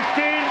Christie.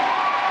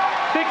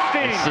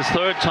 15-16. It's the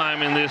 3rd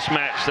time in this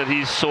match that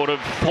he's sort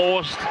of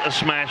forced a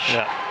smash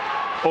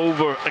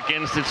over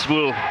against its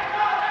will.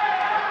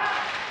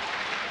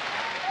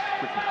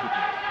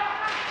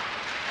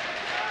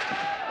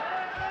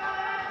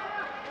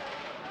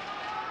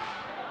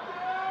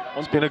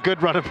 It's been a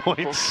good run of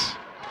points.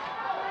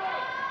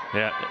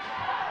 Yeah.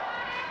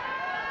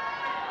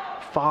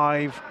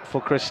 5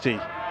 for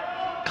Christie.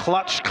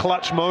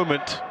 Clutch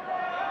moment.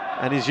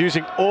 And he's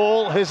using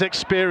all his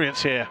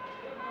experience here.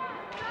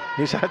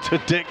 He's had to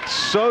dig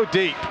so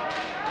deep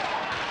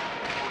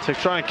to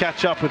try and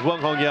catch up with Weng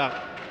Hongyang,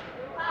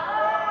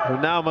 who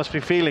now must be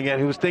feeling it,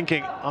 who was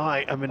thinking,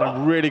 I am in a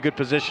really good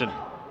position.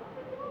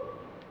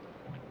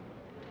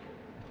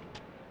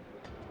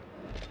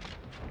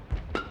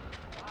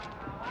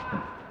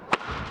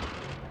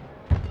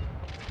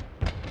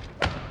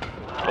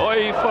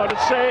 Oi, for the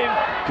save.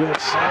 Good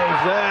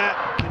save there.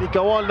 Can he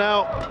go on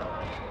now?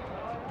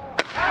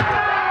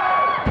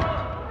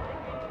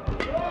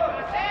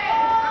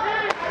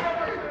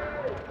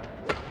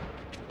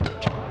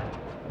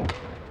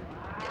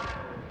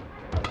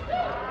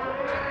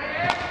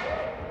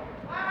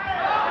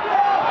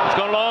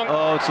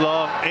 It's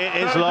long. It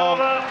is long.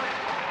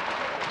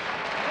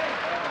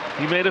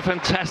 He made a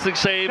fantastic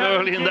save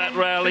early in that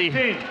rally.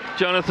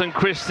 Jonatan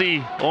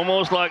Christie,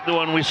 almost like the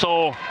one we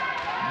saw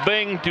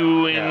Weng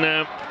do in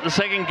the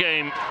 2nd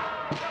game.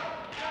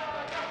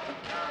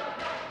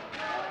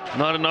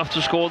 Not enough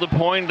to score the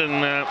point,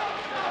 and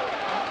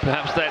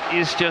perhaps that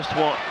is just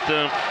what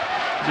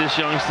this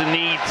youngster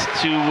needs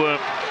to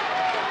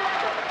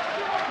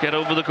get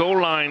over the goal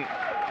line.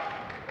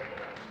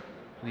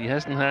 He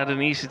hasn't had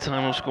an easy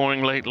time of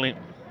scoring lately.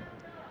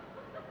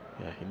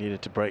 Yeah, he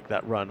needed to break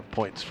that run of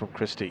points from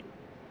Christie.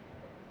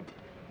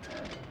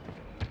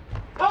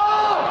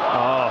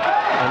 Oh,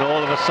 and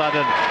all of a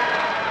sudden,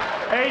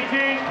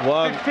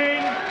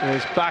 18-15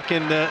 is back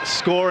in the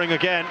scoring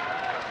again.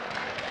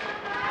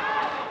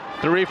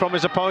 3 from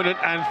his opponent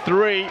and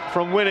 3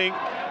 from winning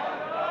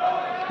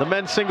the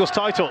men's singles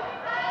title,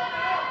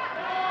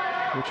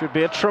 which would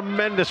be a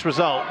tremendous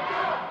result.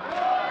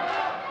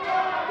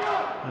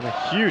 And a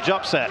huge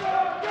upset.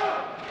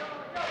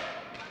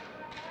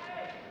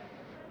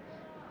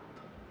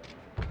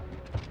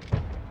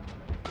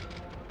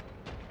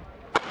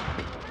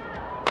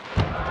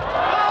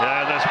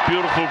 Yeah, that's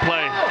beautiful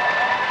play.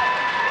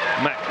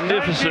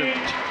 Magnificent.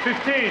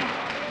 15.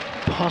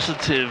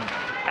 Positive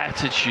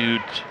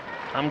attitude.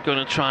 I'm going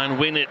to try and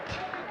win it.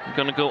 I'm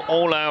going to go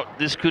all out.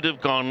 This could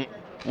have gone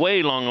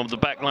way long of the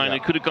back line.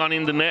 It could have gone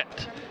in the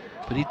net.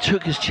 But he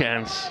took his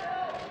chance.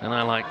 And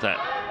I like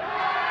that.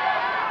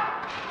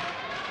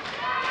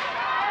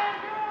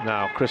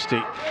 Now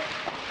Christie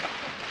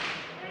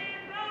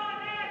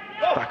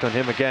back on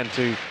him again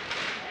to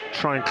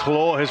try and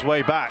claw his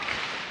way back.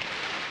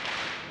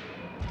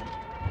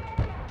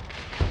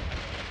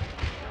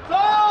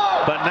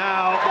 But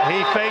now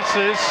he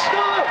faces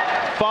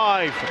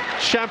 5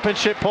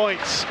 championship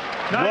points.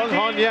 Weng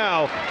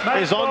Hongyang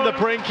is on the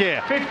brink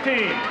here.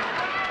 15.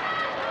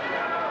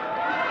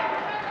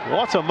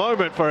 What a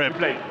moment for him.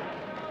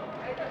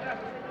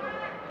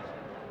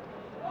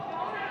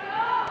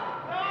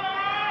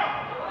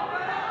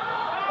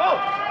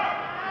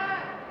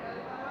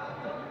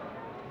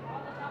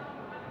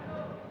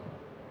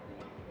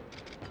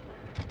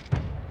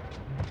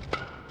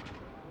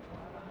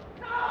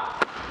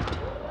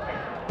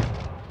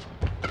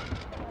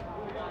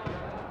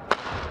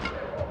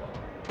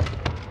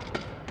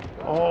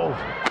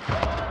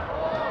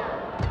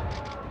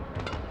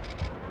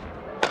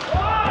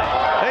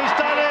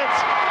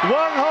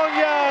 Weng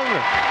Hongyang,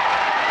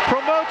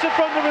 promoted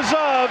from the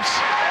reserves,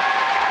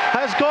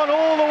 has gone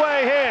all the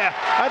way here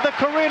at the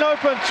Korean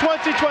Open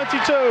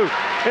 2022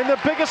 in the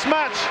biggest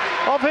match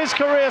of his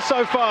career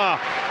so far.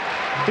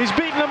 He's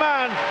beaten a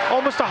man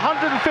almost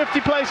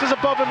 150 places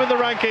above him in the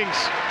rankings.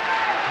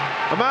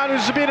 A man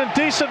who's been in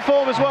decent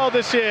form as well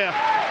this year.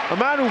 A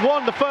man who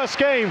won the first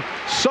game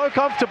so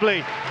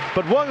comfortably.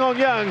 But Weng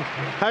Hongyang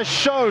has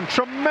shown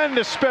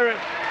tremendous spirit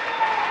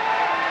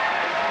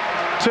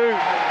to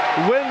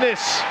win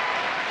this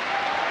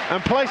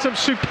and play some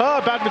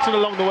superb badminton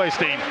along the way,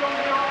 Steve.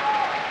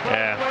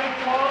 Yeah,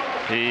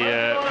 he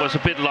was a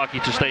bit lucky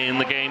to stay in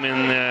the game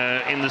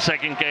in the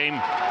second game.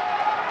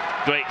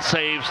 Great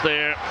saves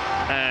there,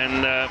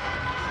 and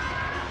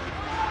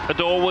a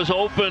door was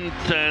opened,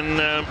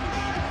 and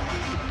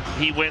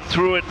he went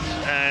through it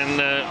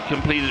and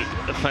completed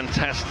a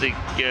fantastic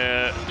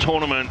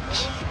tournament,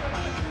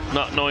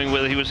 not knowing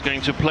whether he was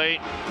going to play.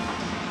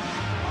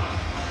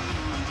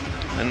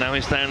 And now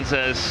he stands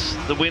as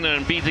the winner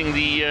and beating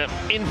the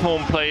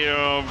in-form player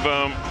of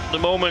the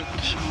moment,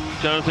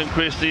 Jonatan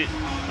Christie.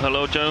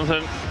 Hello,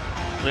 Jonathan.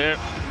 There.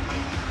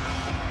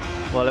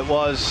 Well,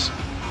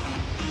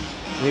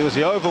 he was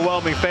the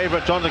overwhelming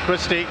favourite, Jonatan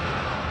Christie,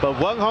 but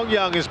Weng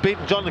Hongyang has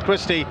beaten Jonatan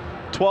Christie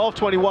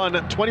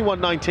 12-21,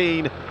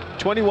 21-19,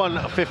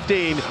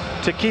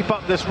 21-15 to keep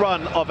up this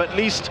run of at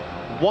least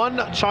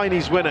one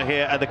Chinese winner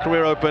here at the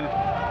Korea Open.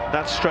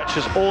 That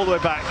stretches all the way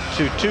back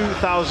to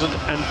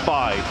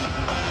 2005.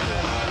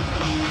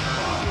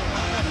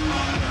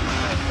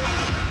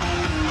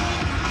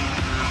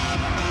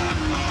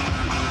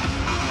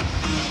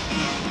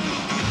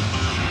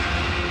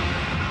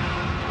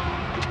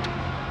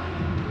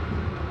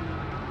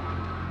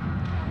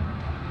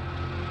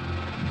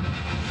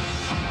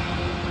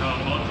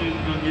 멋진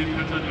경기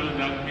펼쳐준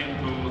양팀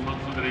두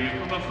선수들에게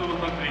큰 박수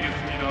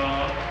부탁드리겠습니다.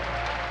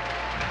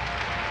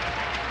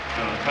 자,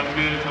 장비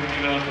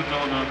정리가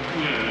끝나고 난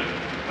후에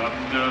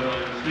남자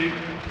단식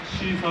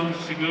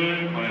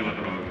시상식을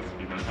거행하도록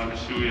하겠습니다.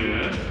 잠시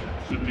후에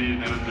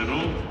준비되는 대로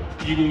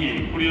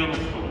 2022 코리안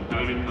오픈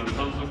배드민턴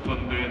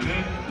선수권 대회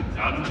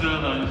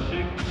남자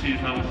단식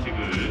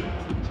시상식을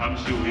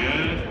잠시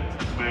후에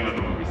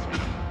거행하도록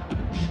하겠습니다.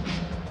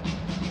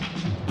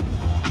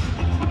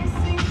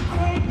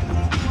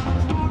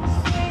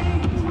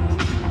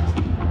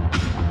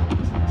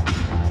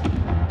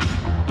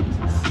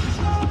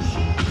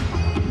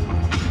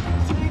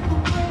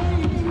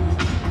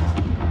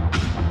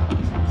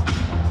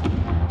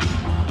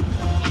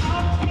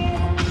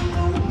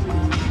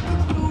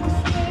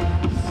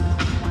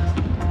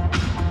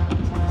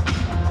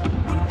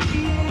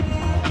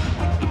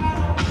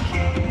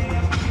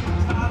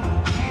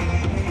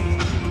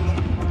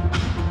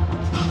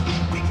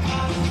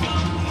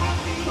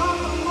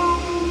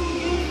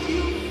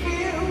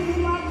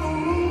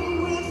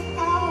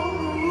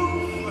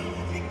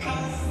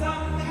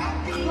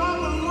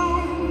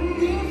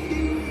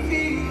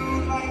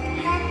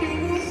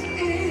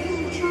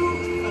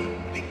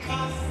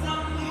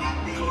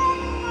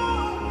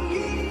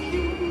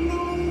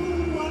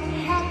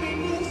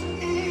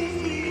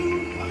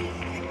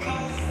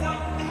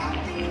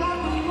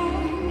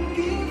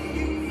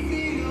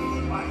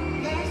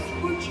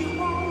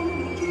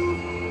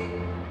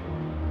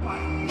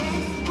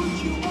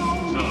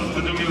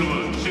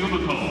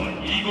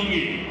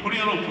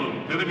 코리안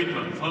오픈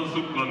배드민턴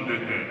선수권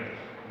대회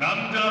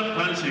남자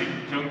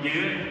단식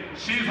경기의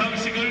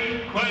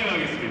시상식을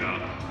거행하겠습니다.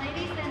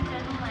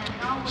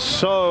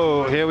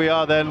 So here we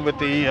are then with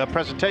the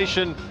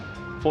presentation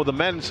for the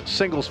men's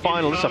singles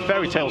final. It's a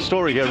fairy tale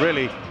story here,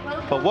 really,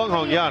 for Weng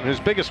Hongyang,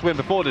 whose biggest win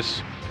before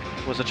this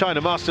was the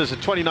China Masters in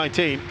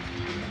 2019.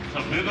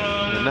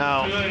 And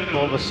now,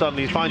 all of a sudden,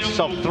 he finds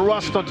himself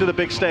thrust onto the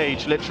big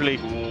stage, literally.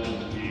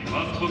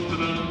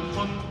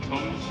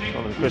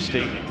 Jonatan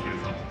Christie.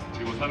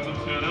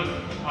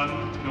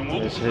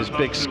 This is his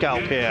big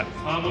scalp here.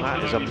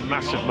 That is a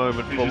massive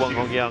moment for Weng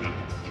Hongyang.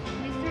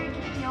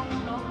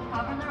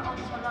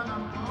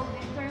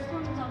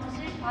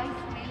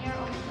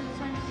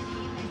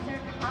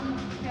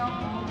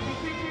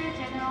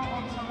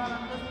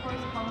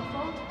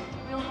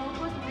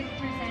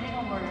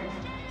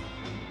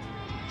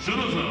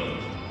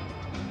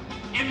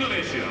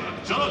 Indonesia,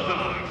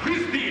 Jonatan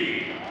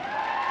Christie.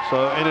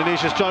 So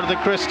Indonesia's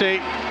Jonatan Christie,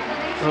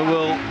 who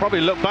will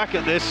probably look back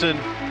at this and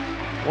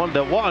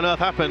wonder what on earth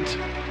happened.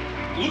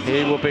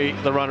 He will be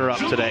the runner-up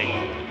today.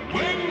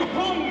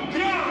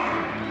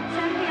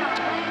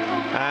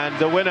 And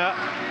the winner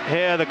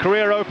here, the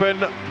Korea Open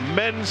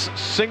men's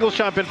singles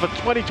champion for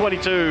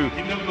 2022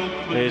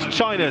 is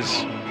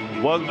China's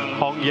Weng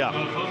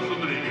Hongyang.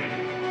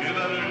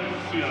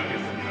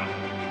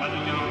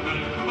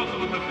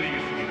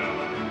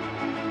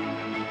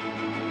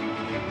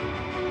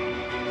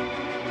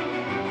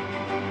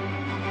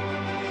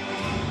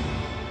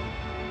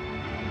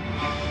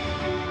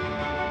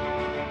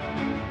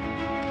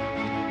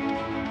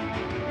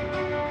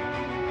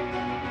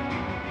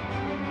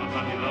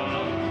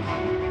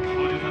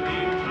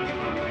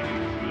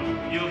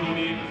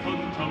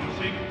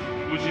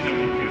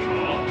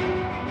 부시장님께서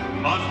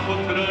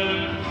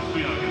마스코트를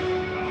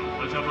수여하겠습니다.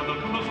 다시 한 번 더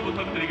큰 박수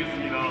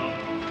부탁드리겠습니다.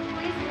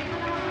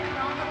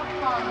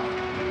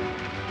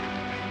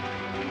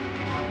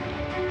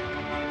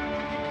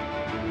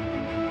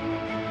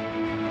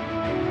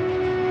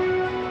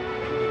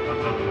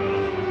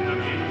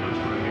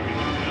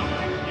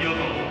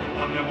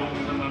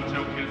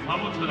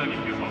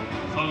 사무처장님께서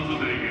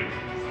선수들에게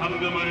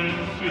상금을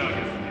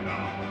수여하겠습니다.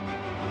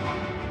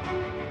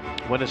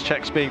 Winners'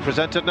 checks being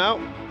presented now.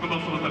 큰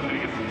박수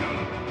부탁드리겠습니다.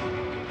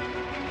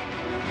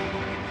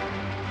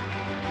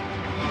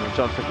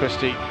 Jonatan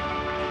Christie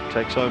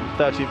takes home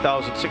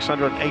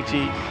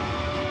 $13,680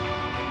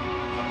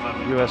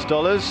 US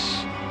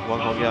dollars. Weng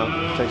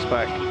Hongyang takes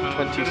back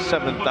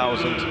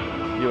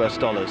 $27,000 US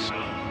dollars.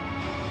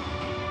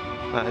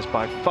 That is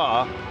by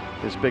far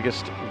his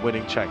biggest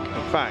winning check.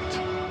 In fact,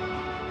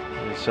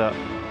 his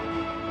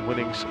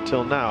winnings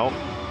till now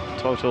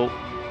total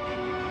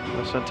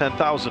less than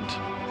 10,000. So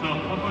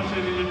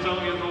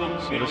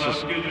this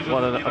is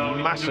a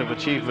massive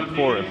achievement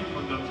for him.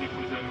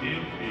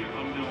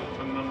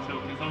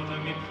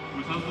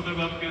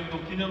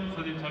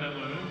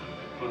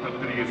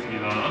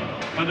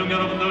 가족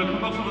여러분들 큰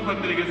박수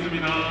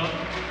부탁드리겠습니다.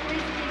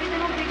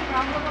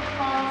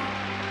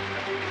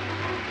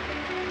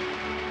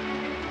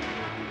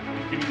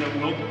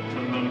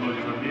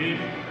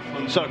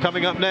 So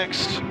coming up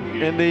next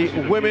in the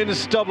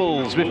women's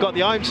doubles, we've got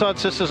the Aimsad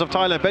sisters of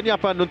Thailand,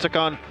 Benyapan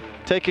Nuntakan,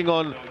 taking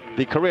on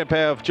the Korean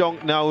pair of Jong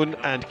Naun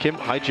and Kim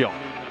Hae-jeong.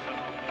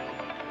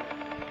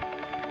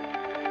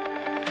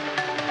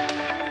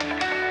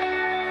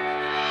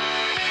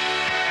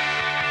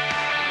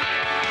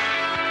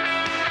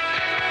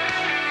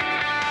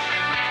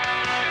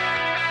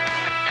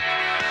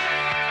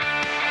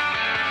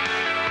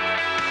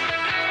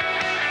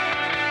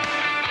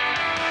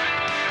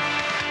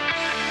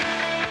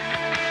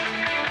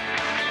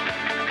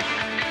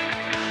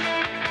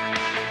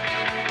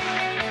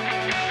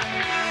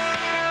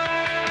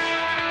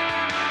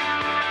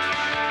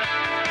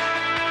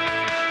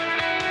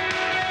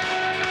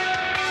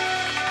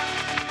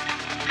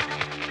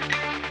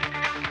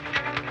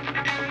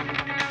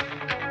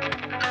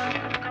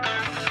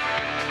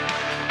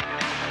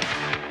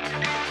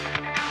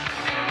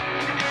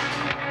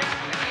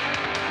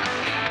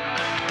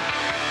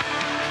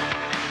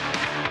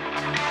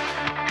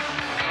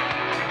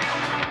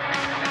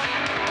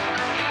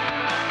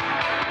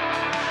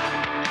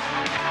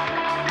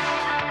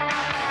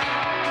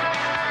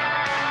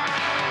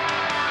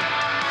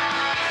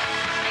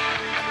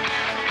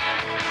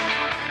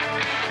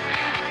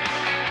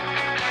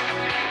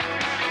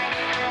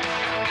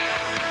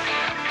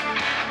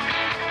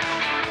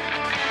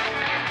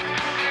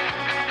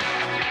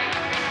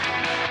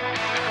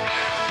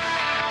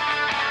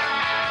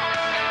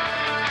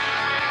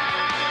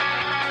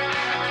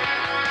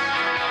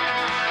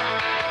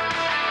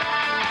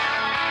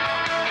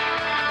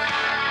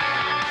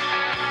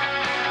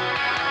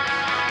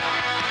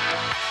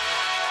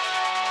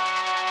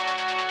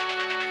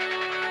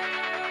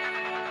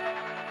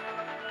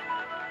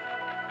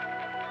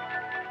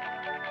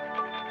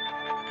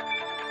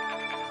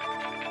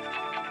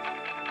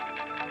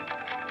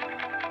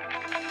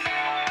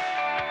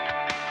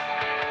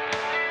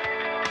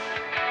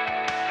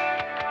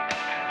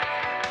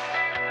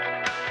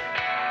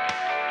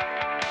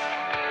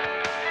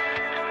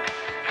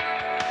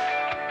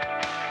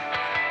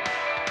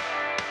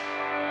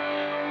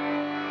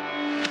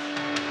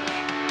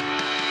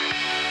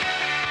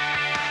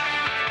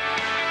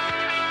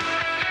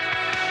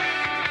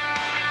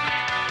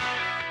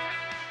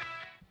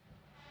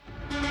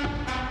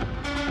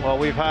 Well,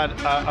 we've had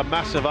a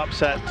massive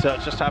upset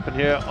just happen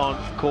here on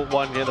court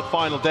one here, the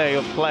final day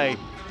of play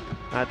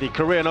at the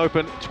Korean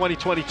Open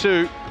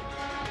 2022.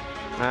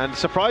 And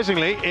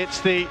surprisingly, it's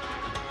the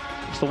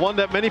one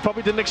that many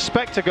probably didn't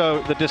expect to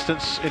go the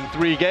distance in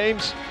 3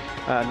 games.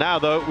 Now,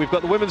 though, we've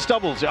got the women's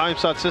doubles. The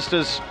Aimsad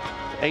sisters,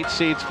 8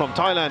 seeds from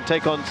Thailand,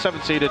 take on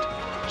 7-seeded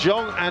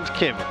Jong and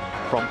Kim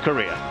from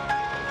Korea.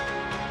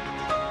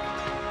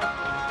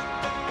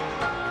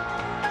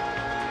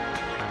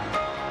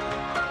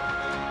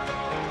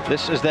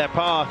 This is their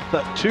path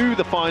to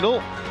the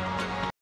final.